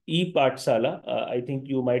e-Pathshala. I think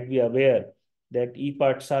you might be aware that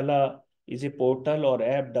e-Pathshala is a portal or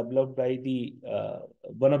app developed by the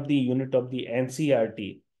one of the unit of the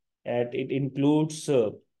NCRT. And it includes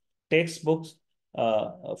textbooks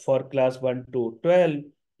for class 1 to 12.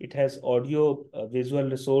 It has audio visual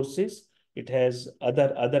resources. It has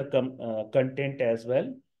other content as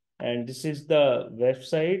well. And this is the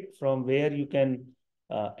website from where you can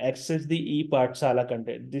access the e-Pathshala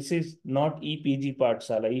content. This is not EPG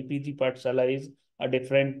Pathshala. EPG Pathshala is a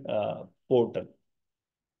different portal.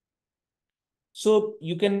 So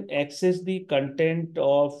you can access the content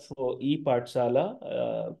of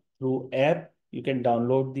e-Pathshala through app. You can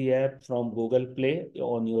download the app from Google Play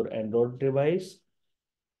on your Android device.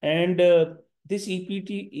 And this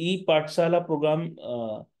e-Pathshala program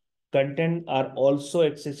content are also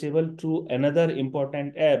accessible through another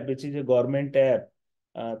important app, which is a government app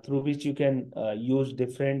through which you can use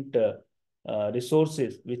different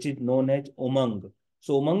resources, which is known as Umang.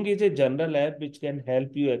 So Umang is a general app which can help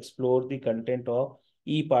you explore the content of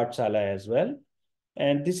e-Pathshala as well.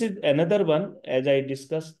 And this is another one, as I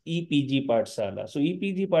discussed, EPG Pathshala. So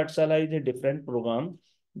EPG Pathshala is a different program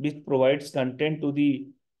which provides content to the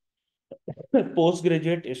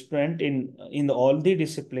postgraduate student in all the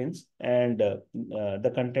disciplines, and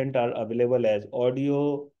the content are available as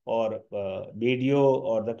audio or video,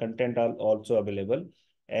 or the content are also available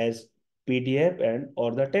as PDF and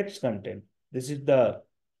or the text content. This is the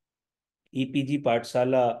EPG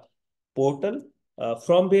Pathshala portal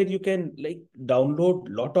from where you can like download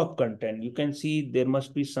lot of content. You can see there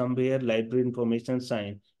must be somewhere library information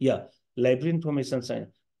science. Yeah, library information science.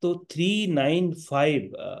 So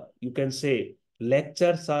 395, you can say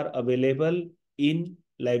lectures are available in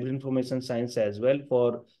library information science as well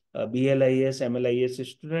for BLIS, MLIS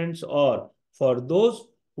students, or for those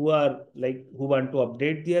who are like who want to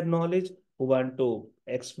update their knowledge, who want to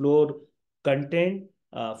explore content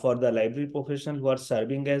for the library professional who are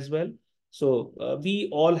serving as well. So we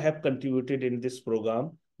all have contributed in this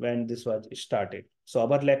program when this was started. So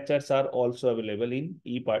our lectures are also available in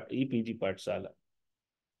EPG Pathshala.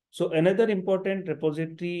 So another important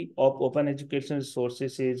repository of open education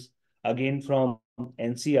resources is again from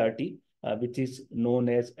NCRT, which is known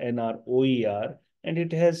as NROER, and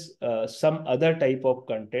it has some other type of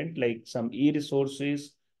content like some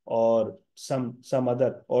e-resources or some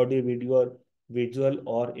other audio, video, visual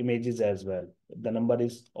or images as well. The number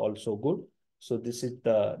is also good. So this is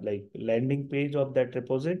the like landing page of that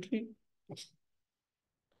repository.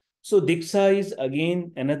 So Diksha is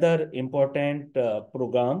again another important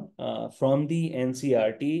program from the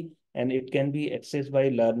NCRT, and it can be accessed by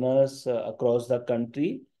learners across the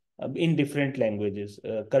country in different languages.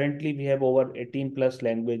 Currently, we have over 18 plus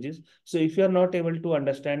languages. So if you are not able to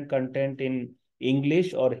understand content in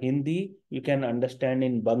English or Hindi, you can understand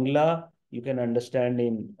in Bangla, you can understand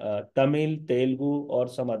in Tamil, Telugu, or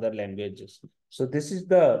some other languages. So this is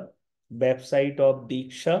the website of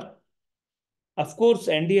Diksha. Of course,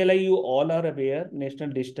 NDLI, you all are aware, National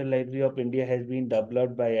Digital Library of India has been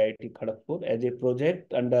developed by IIT Kharagpur as a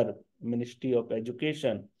project under Ministry of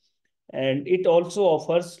Education. And it also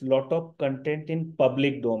offers lot of content in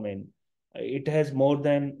public domain. It has more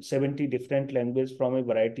than 70 different languages from a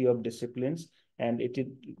variety of disciplines, and it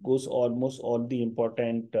goes almost all the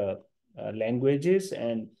important languages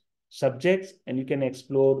and subjects, and you can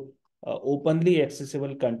explore openly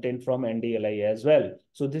accessible content from NDLI as well.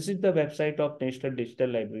 So this is the website of National Digital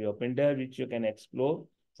Library of India, which you can explore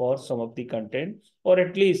for some of the content, or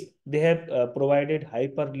at least they have provided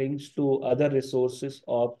hyperlinks to other resources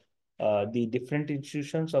of the different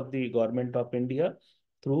institutions of the government of India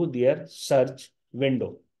through their search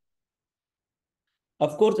window.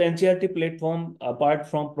 Of course, NCRT platform, apart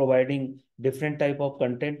from providing different type of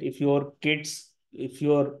content, if your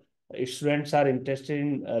students are interested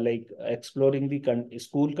in like exploring the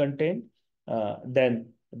school content, then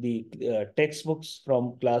the textbooks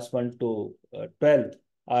from class 1 to 12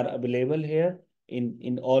 are available here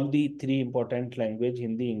in all the three important language,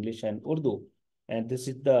 Hindi, English, and Urdu. And this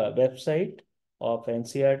is the website. of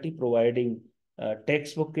NCERT, providing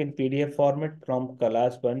textbook in PDF format from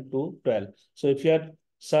class 1 to 12. So if your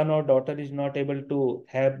son or daughter is not able to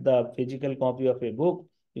have the physical copy of a book,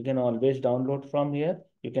 you can always download from here.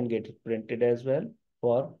 You can get it printed as well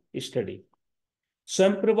for study.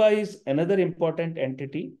 Swamprabha is another important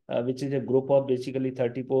entity, which is a group of basically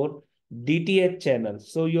 34 DTH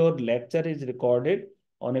channels. So your lecture is recorded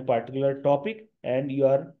on a particular topic and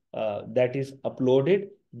that is uploaded,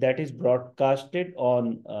 that is broadcasted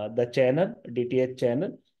on the channel, DTH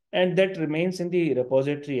channel, and that remains in the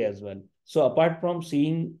repository as well. So apart from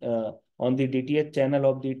seeing on the DTH channel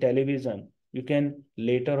of the television, you can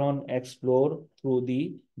later on explore through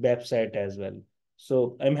the website as well.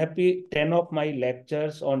 So I'm happy 10 of my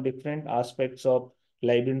lectures on different aspects of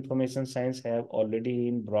library information science have already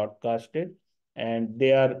been broadcasted and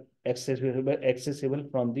they are accessible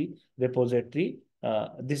from the repository.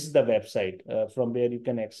 This is the website from where you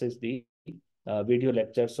can access the video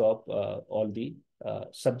lectures of all the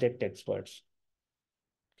subject experts.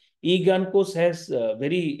 E-Gyan course has a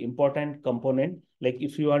very important component. Like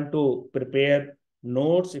if you want to prepare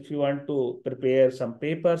notes, if you want to prepare some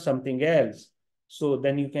paper, something else, so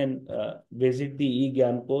then you can visit the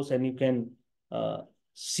E-Gyan course and you can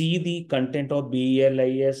see the content of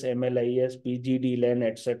BELIS, MLIS, PGDLN,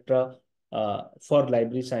 etc. For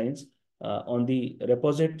library science on the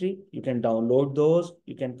repository. You can download those,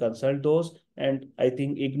 you can consult those. And I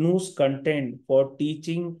think IGNOU's content for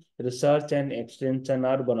teaching, research, and extension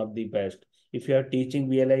are one of the best. If you are teaching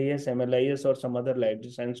BLIS, MLIS, or some other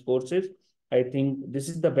library science courses, I think this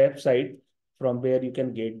is the website from where you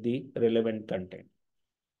can get the relevant content.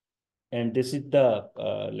 And this is the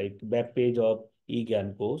web page of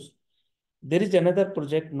eGyan course. There is another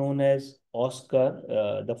project known as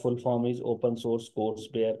OSCAR. The full form is Open Source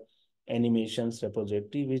Courseware Animations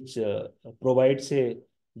Repository, which provides a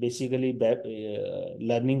basically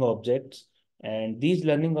learning objects. And these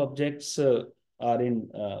learning objects are in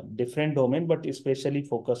different domain, but especially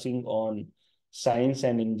focusing on science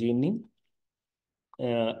and engineering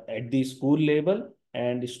at the school level.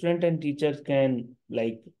 And student and teachers can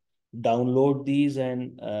download these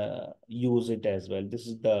and use it as well. This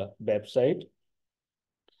is the website.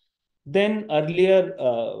 Then earlier,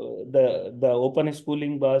 the open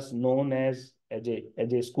schooling was known as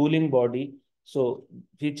a schooling body, so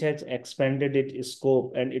which has expanded its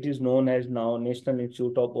scope, and it is known as now National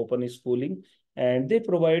Institute of Open Schooling, and they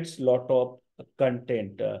provides lot of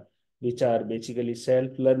content, which are basically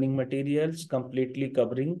self-learning materials, completely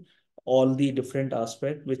covering all the different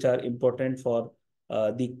aspects which are important for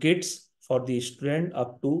the kids, for the student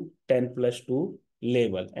up to 10+2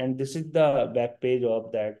 level. And this is the web page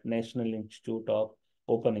of that National Institute of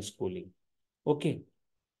Open Schooling. Okay.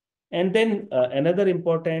 And then another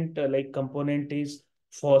important component is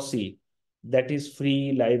FOSSEE, that is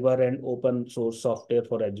free, library, and open source software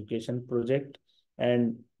for education project.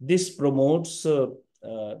 And this promotes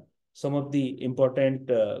some of the important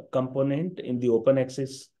component in the open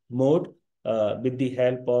access mode with the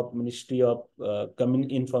help of Ministry of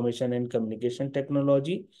Information and Communication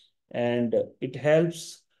Technology. And it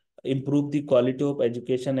helps improve the quality of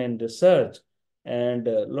education and research. And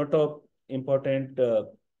a lot of important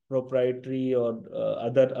proprietary or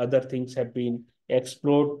other things have been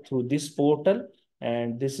explored through this portal.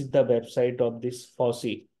 And this is the website of this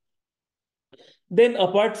FOSSEE. Then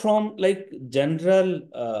apart from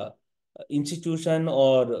general institution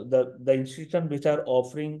or the institution which are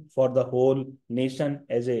offering for the whole nation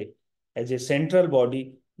as a central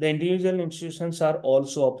body, the individual institutions are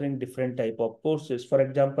also offering different type of courses. For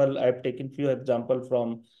example, I've taken few example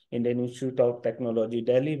from Indian Institute of Technology,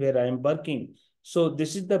 Delhi, where I am working. So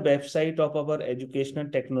this is the website of our Educational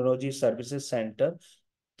Technology Services Center,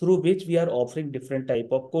 through which we are offering different type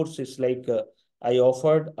of courses. I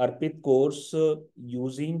offered ARPIT course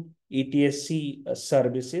using ETSC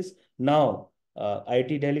services. Now,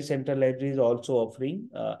 IIT Delhi Central Library is also offering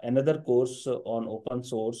another course on open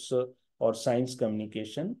source or science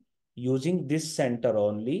communication using this center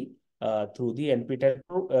only through the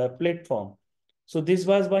NPTEL platform. So this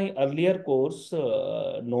was my earlier course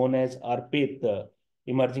known as ARPIT,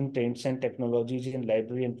 Emerging Trends and Technologies in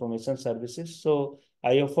Library Information Services. So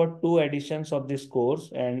I offered 2 editions of this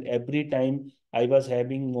course, and every time I was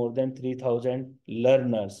having more than 3,000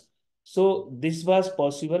 learners. So this was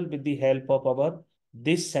possible with the help of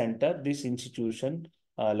this center, this institution,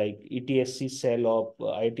 like ETSC cell of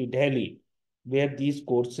IIT Delhi, where these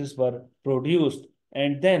courses were produced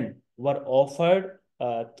and then were offered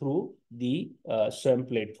through the SWAM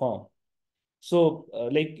platform. So,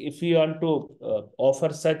 if you want to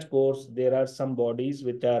offer such course, there are some bodies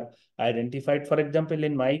which are identified. For example,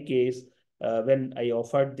 in my case, when I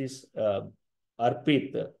offered this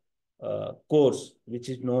Arpit course, which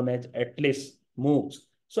is known as at least MOOCs.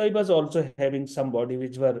 So I was also having somebody,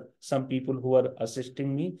 which were some people who were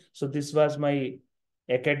assisting me. So this was my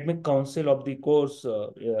academic council of the course,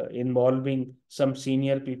 involving some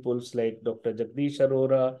senior peoples like Dr. Jagdish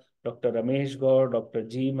Arora, Dr. Ramesh Gaur, Dr.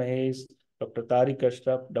 G. Mahesh, Dr. Tariq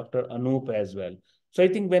Ashraf, Dr. Anoop as well. So I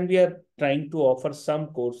think when we are trying to offer some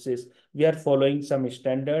courses, we are following some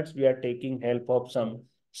standards, we are taking help of some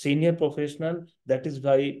senior professional. That is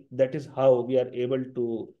why, that is how we are able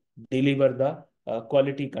to deliver the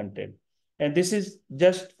quality content. And this is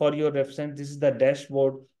just for your reference. This is the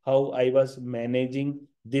dashboard, how I was managing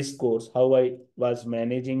this course, how I was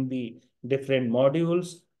managing the different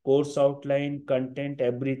modules, course outline, content,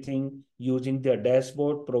 everything using the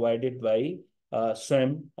dashboard provided by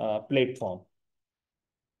SWAM platform.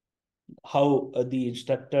 How the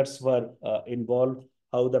instructors were involved,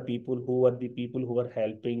 how the people who were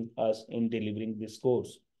helping us in delivering this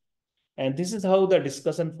course. And this is how the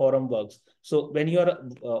discussion forum works. So when you are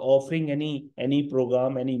offering any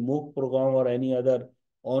program, any MOOC program or any other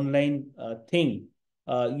online thing,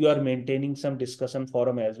 you are maintaining some discussion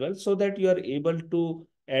forum as well, so that you are able to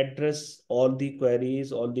address all the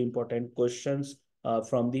queries, all the important questions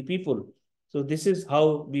from the people. So this is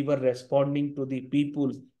how we were responding to the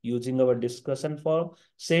people using our discussion forum.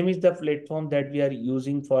 Same is the platform that we are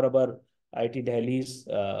using for our IIT Delhi's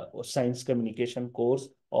science communication course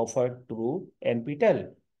offered through NPTEL.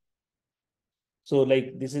 So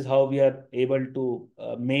like this is how we are able to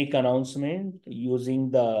make announcement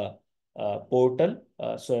using the portal,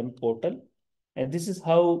 SWAM portal. And this is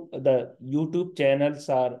how the YouTube channels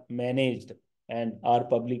are managed and are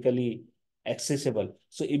publicly accessible.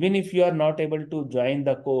 So even if you are not able to join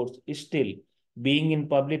the course, still being in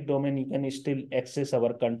public domain, you can still access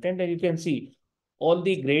our content, and you can see all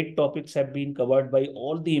the great topics have been covered by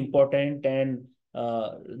all the important and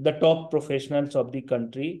the top professionals of the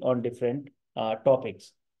country on different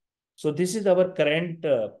topics. So this is our current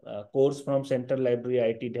course from Central Library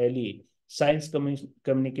IIT Delhi, Science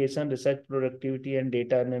Communication, Research Productivity and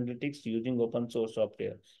Data Analytics using open source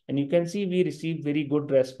software. And you can see we received very good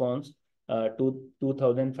response. To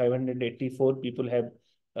 2,584 people have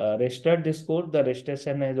registered this course. The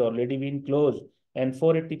registration has already been closed, and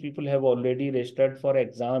 480 people have already registered for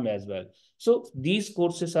exam as well. So these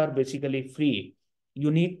courses are basically free. You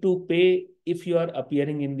need to pay if you are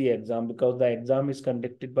appearing in the exam, because the exam is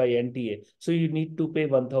conducted by NTA. So you need to pay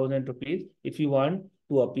 1,000 rupees if you want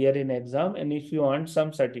to appear in exam and if you want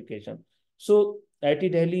some certification. So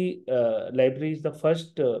IIT Delhi Library is the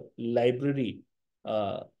first library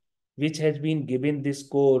uh, which has been given this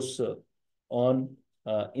course on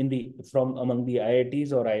in the from among the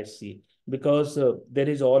IITs or ISC, because there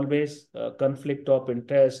is always conflict of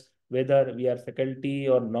interest, whether we are faculty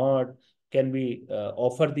or not, can we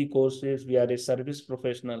offer the courses, we are a service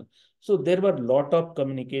professional. So there were a lot of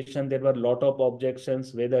communication, there were a lot of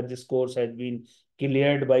objections, whether this course has been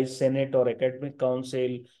cleared by Senate or Academic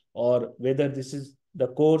Council, or whether this is the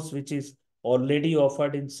course which is already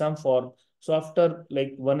offered in some form. So after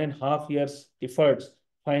like 1.5 years efforts,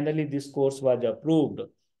 finally this course was approved.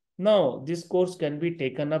 Now this course can be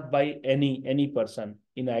taken up by any person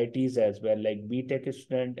in ITs as well, like BTech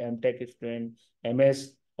student, MTech student,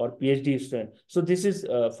 MS or PhD student. So this is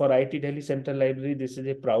for IIT Delhi Central Library, this is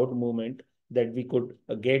a proud moment that we could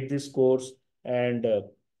get this course, and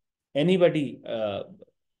anybody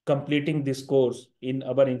completing this course in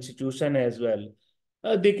our institution as well,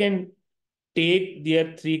 they can take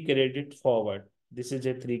their 3 credit forward. This is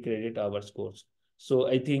a 3 credit hours course. So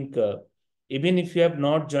I think even if you have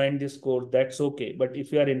not joined this course, that's okay. But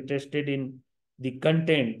if you are interested in the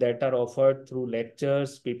content that are offered through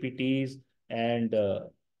lectures, PPTs, and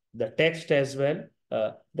the text as well,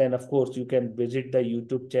 then of course you can visit the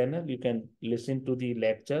YouTube channel. You can listen to the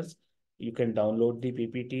lectures. You can download the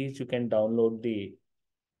PPTs. You can download the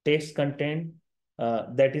text content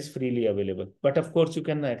that is freely available. But of course, you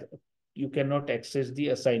cannot access the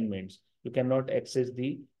assignments. You cannot access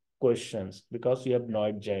the questions because you have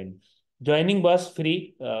not joined. Joining was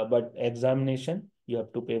free, but examination, you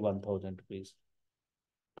have to pay 1,000 rupees.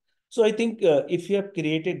 So I think if you have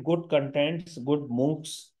created good contents, good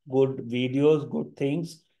MOOCs, good videos, good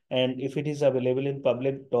things, and if it is available in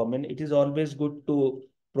public domain, it is always good to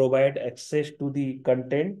provide access to the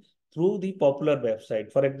content through the popular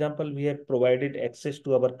website. For example, we have provided access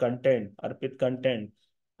to our content, Arpit content,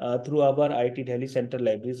 through our IIT Delhi Central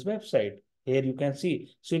Library's website. Here you can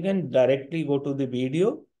see. So you can directly go to the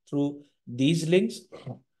video through these links.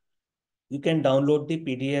 You can download the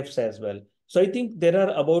PDFs as well. So I think there are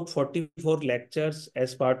about 44 lectures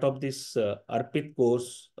as part of this Arpit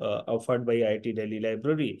course offered by IIT Delhi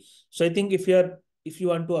Library. So I think if you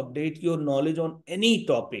want to update your knowledge on any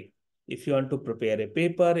topic, if you want to prepare a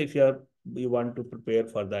paper, if you want to prepare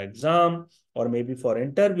for the exam or maybe for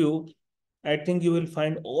interview, I think you will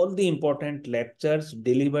find all the important lectures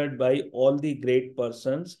delivered by all the great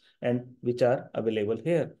persons and which are available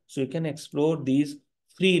here. So you can explore these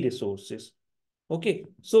free resources. Okay,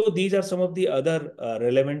 so these are some of the other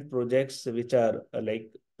relevant projects which are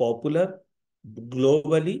like popular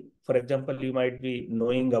globally. For example, you might be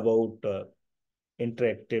knowing about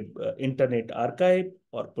interactive Internet Archive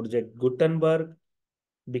or Project Gutenberg.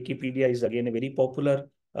 Wikipedia is again a very popular,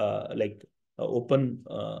 like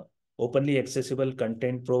openly accessible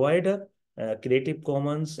content provider. Creative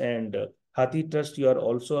Commons and Hathi Trust, you are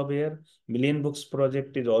also aware. Million Books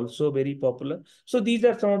Project is also very popular. So these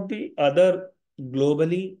are some of the other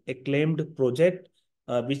globally acclaimed project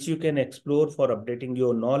which you can explore for updating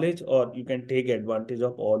your knowledge, or you can take advantage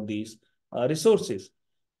of all these resources.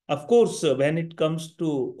 Of course, when it comes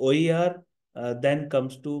to OER, then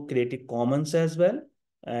comes to Creative Commons as well.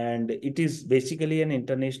 And it is basically an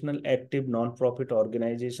international active non-profit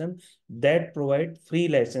organization that provide free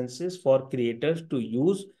licenses for creators to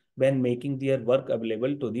use when making their work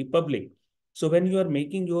available to the public. So when you are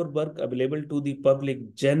making your work available to the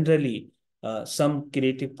public, generally some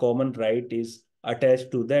Creative Commons right is attached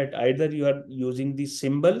to that. Either you are using the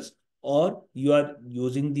symbols or you are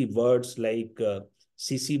using the words like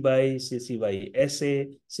CC by, CC by SA,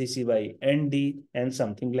 CC by ND, and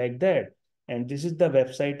something like that. And this is the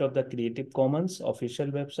website of the Creative Commons official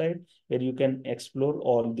website where you can explore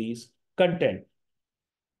all these content.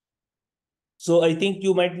 So I think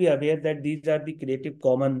you might be aware that these are the Creative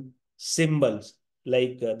Commons symbols.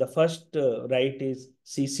 Like the first right is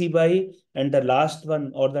CC by, and the last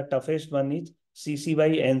one or the toughest one is CC by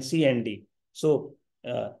NCND. So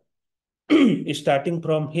starting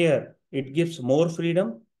from here, it gives more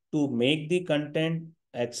freedom to make the content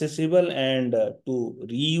accessible and to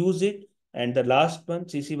reuse it. And the last one,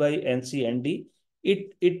 CCY, NCND,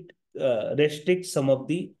 it restricts some of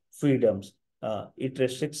the freedoms. It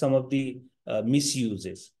restricts some of the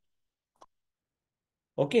misuses.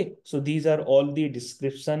 Okay, so these are all the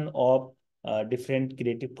description of different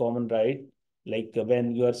Creative Commons right. Like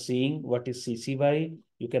when you are seeing what is CCY,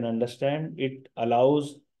 you can understand it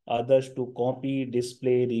allows others to copy,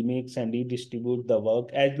 display, remix, and redistribute the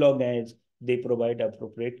work as long as they provide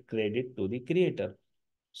appropriate credit to the creator.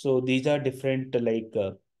 So these are different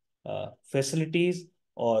facilities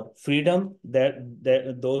or freedom that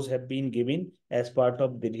those have been given as part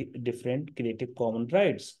of the different Creative Commons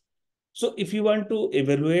rights. So if you want to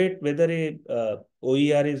evaluate whether a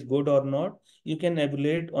OER is good or not, you can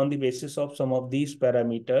evaluate on the basis of some of these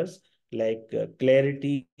parameters like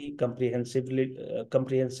clarity,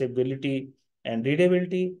 comprehensibility, and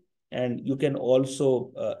readability. And you can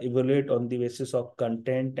also evaluate on the basis of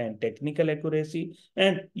content and technical accuracy,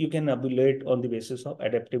 and you can evaluate on the basis of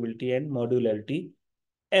adaptability and modularity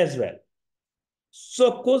as well.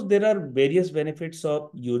 So of course, there are various benefits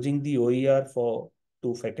of using the OER for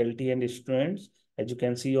to faculty and students. As you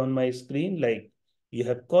can see on my screen, like you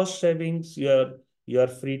have cost savings, you are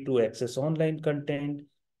free to access online content,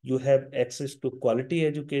 you have access to quality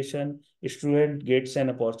education. A student gets an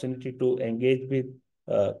opportunity to engage with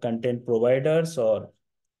content providers, or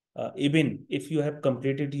even if you have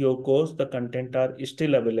completed your course, the content are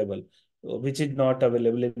still available, which is not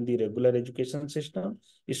available in the regular education system.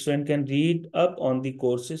 A student can read up on the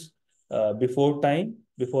courses before time,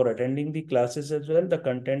 before attending the classes as well. The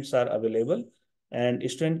contents are available, and a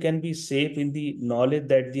student can be safe in the knowledge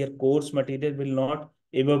that their course material will not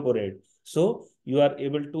evaporate. So you are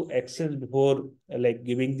able to access before like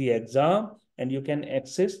giving the exam, and you can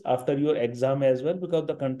access after your exam as well, because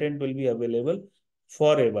the content will be available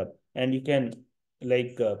forever. And you can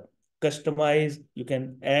like customize, you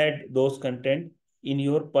can add those content in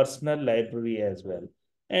your personal library as well.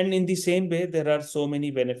 And in the same way, there are so many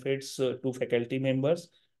benefits to faculty members,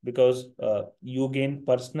 because you gain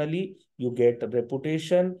personally, you get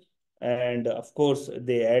reputation, and of course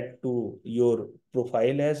they add to your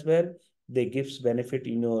profile as well. They gives benefit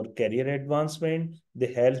in your career advancement,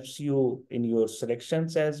 they helps you in your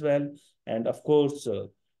selections as well. And of course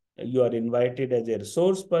you are invited as a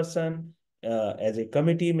resource person, as a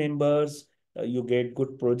committee members, you get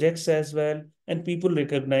good projects as well, and people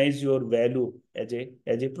recognize your value as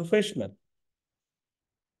a professional.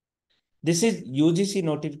 This is UGC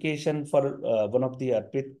notification for one of the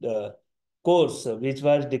Arpit course, which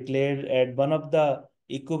was declared at one of the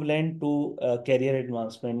equivalent to career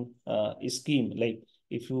advancement scheme. Like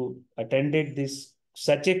if you attended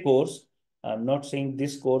such a course, I'm not saying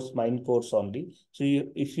this course, mine course only. So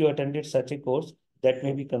if you attended such a course, that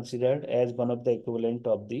may be considered as one of the equivalent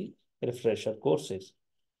of the refresher courses.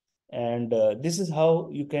 And this is how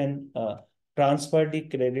you can transfer the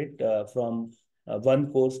credit from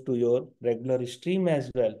one course to your regular stream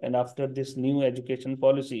as well. And after this new education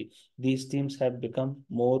policy, these themes have become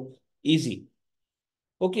more easy.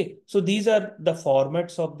 Okay, so these are the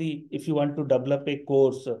formats of if you want to develop a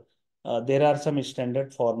course, there are some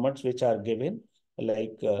standard formats which are given,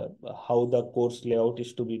 like how the course layout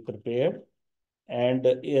is to be prepared. And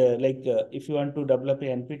if you want to develop a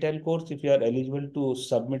NPTEL course, if you are eligible to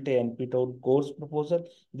submit a NPTEL course proposal,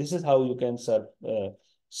 this is how you can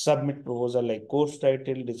submit proposal like course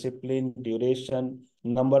title, discipline, duration,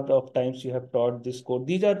 number of times you have taught this course.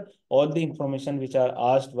 These are all the information which are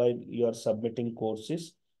asked while you are submitting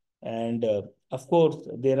courses. And of course,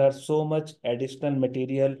 there are so much additional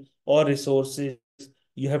material or resources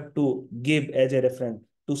you have to give as a reference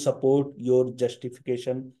to support your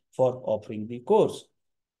justification for offering the course.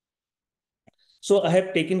 So I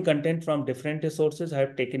have taken content from different resources. I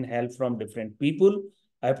have taken help from different people.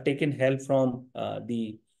 I have taken help from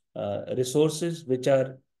the resources which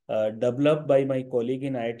are developed by my colleague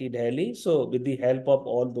in IIT Delhi. So with the help of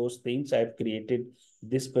all those things, I have created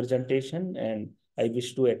this presentation, and I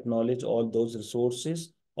wish to acknowledge all those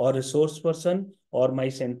resources or resource person or my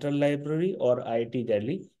central library or IIT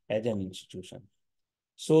Delhi as an institution.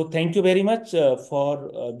 So thank you very much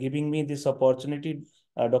for giving me this opportunity,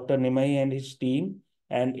 Dr. Nimai and his team.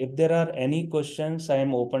 And if there are any questions, I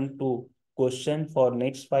am open to question for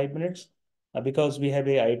next 5 minutes because we have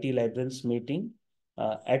a IT librarians meeting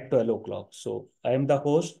at 12 o'clock. So I am the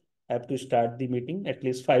host. I have to start the meeting at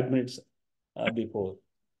least 5 minutes before.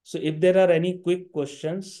 So if there are any quick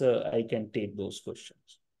questions, I can take those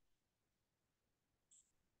questions.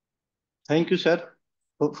 Thank you, sir,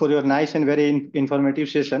 for your nice and very informative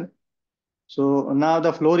session. So now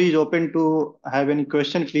the floor is open to have any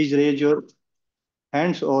question. Please raise your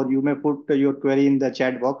hands or you may put your query in the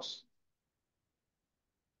chat box.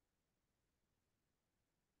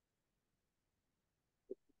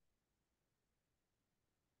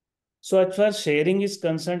 So as far as sharing is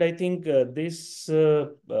concerned, I think this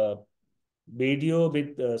video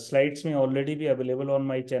with slides may already be available on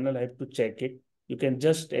my channel. I have to check it. You can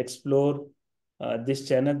just explore this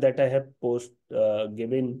channel that I have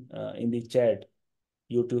given in the chat,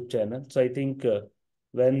 YouTube channel. So I think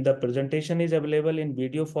when the presentation is available in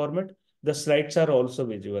video format, the slides are also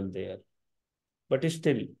visible there. But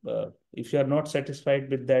still, if you are not satisfied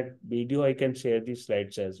with that video, I can share the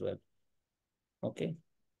slides as well. Okay.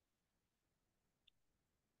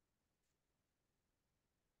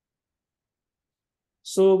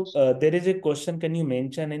 So there is a question, can you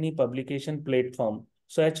mention any publication platform?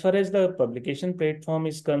 So as far as the publication platform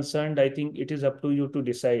is concerned, I think it is up to you to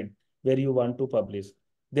decide where you want to publish.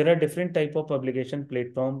 There are different type of publication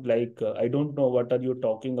platform, like I don't know what are you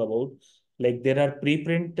talking about. Like there are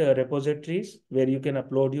preprint repositories where you can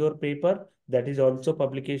upload your paper. That is also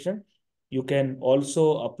publication. You can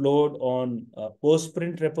also upload on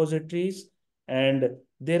post-print repositories, and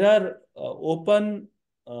there are open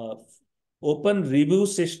review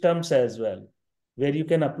systems as well, where you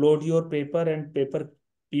can upload your paper and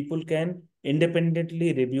people can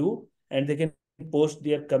independently review and they can post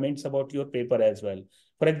their comments about your paper as well.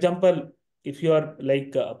 For example, if you are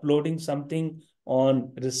like uploading something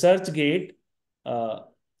on ResearchGate, uh,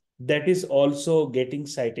 that is also getting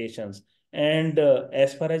citations. And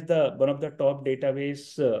as far as one of the top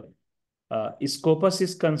database, Scopus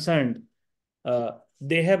is concerned,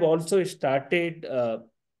 they have also started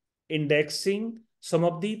indexing some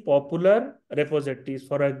of the popular repositories,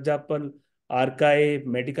 for example, archive,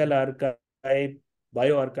 medical archive,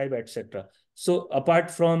 bioarchive, etc. So apart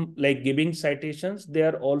from like giving citations, they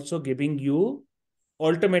are also giving you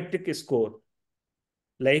altometric score,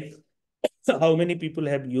 like how many people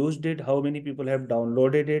have used it, how many people have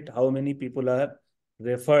downloaded it, how many people have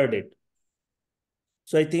referred it.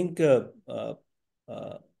 So I think,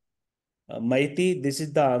 Maiti, this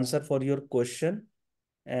is the answer for your question.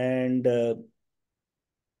 And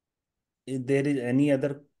if there is any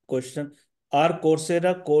other question, are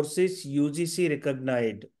Coursera courses UGC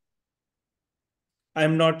recognized?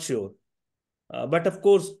 I'm not sure. But of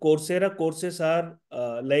course, Coursera courses are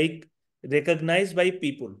like recognized by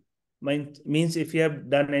people. Means if you have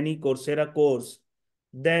done any Coursera course,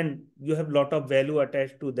 then you have a lot of value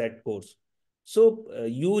attached to that course. So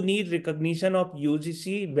you need recognition of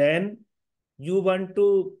UGC when you want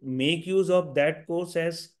to make use of that course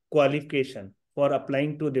as qualification for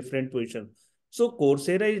applying to different positions. So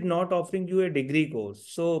Coursera is not offering you a degree course.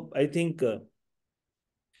 So I think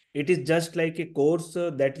it is just like a course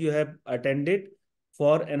that you have attended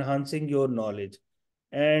for enhancing your knowledge.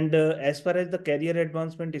 And as far as the career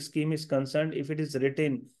advancement scheme is concerned, if it is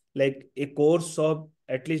written like a course of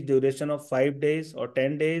at least duration of 5 days or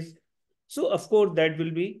 10 days, so of course that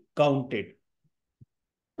will be counted.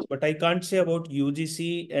 But I can't say about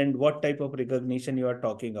UGC and what type of recognition you are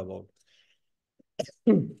talking about.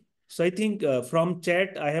 So I think from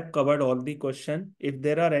chat, I have covered all the question. If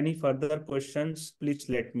there are any further questions, please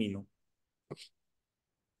let me know.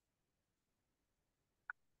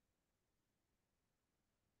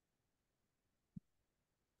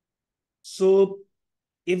 So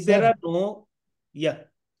if there Sir. are no, yeah.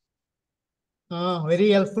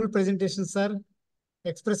 Very helpful presentation, sir.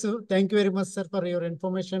 Expressive. Thank you very much, sir, for your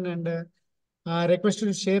information, and request you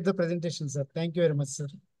to share the presentation, sir. Thank you very much, sir.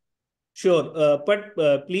 Sure, but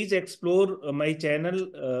please explore my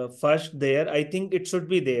channel first there. I think it should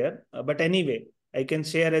be there. But anyway, I can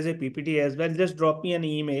share as a PPT as well. Just drop me an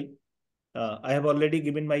email. I have already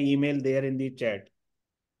given my email there in the chat.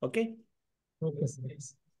 Okay. Okay, sir.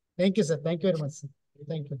 Thank you, sir. Thank you very much, sir.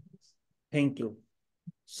 Thank you. Thank you.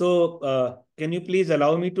 So can you please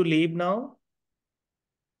allow me to leave now?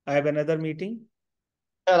 I have another meeting.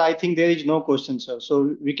 Sir, I think there is no question, sir.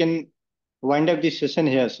 So we can wind up this session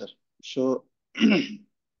here, sir. So,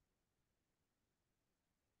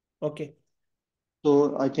 Okay.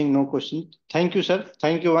 so I think no question. Thank you, sir.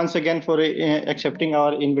 Thank you once again for accepting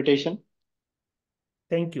our invitation.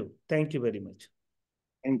 Thank you. Thank you very much.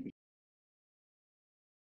 Thank you.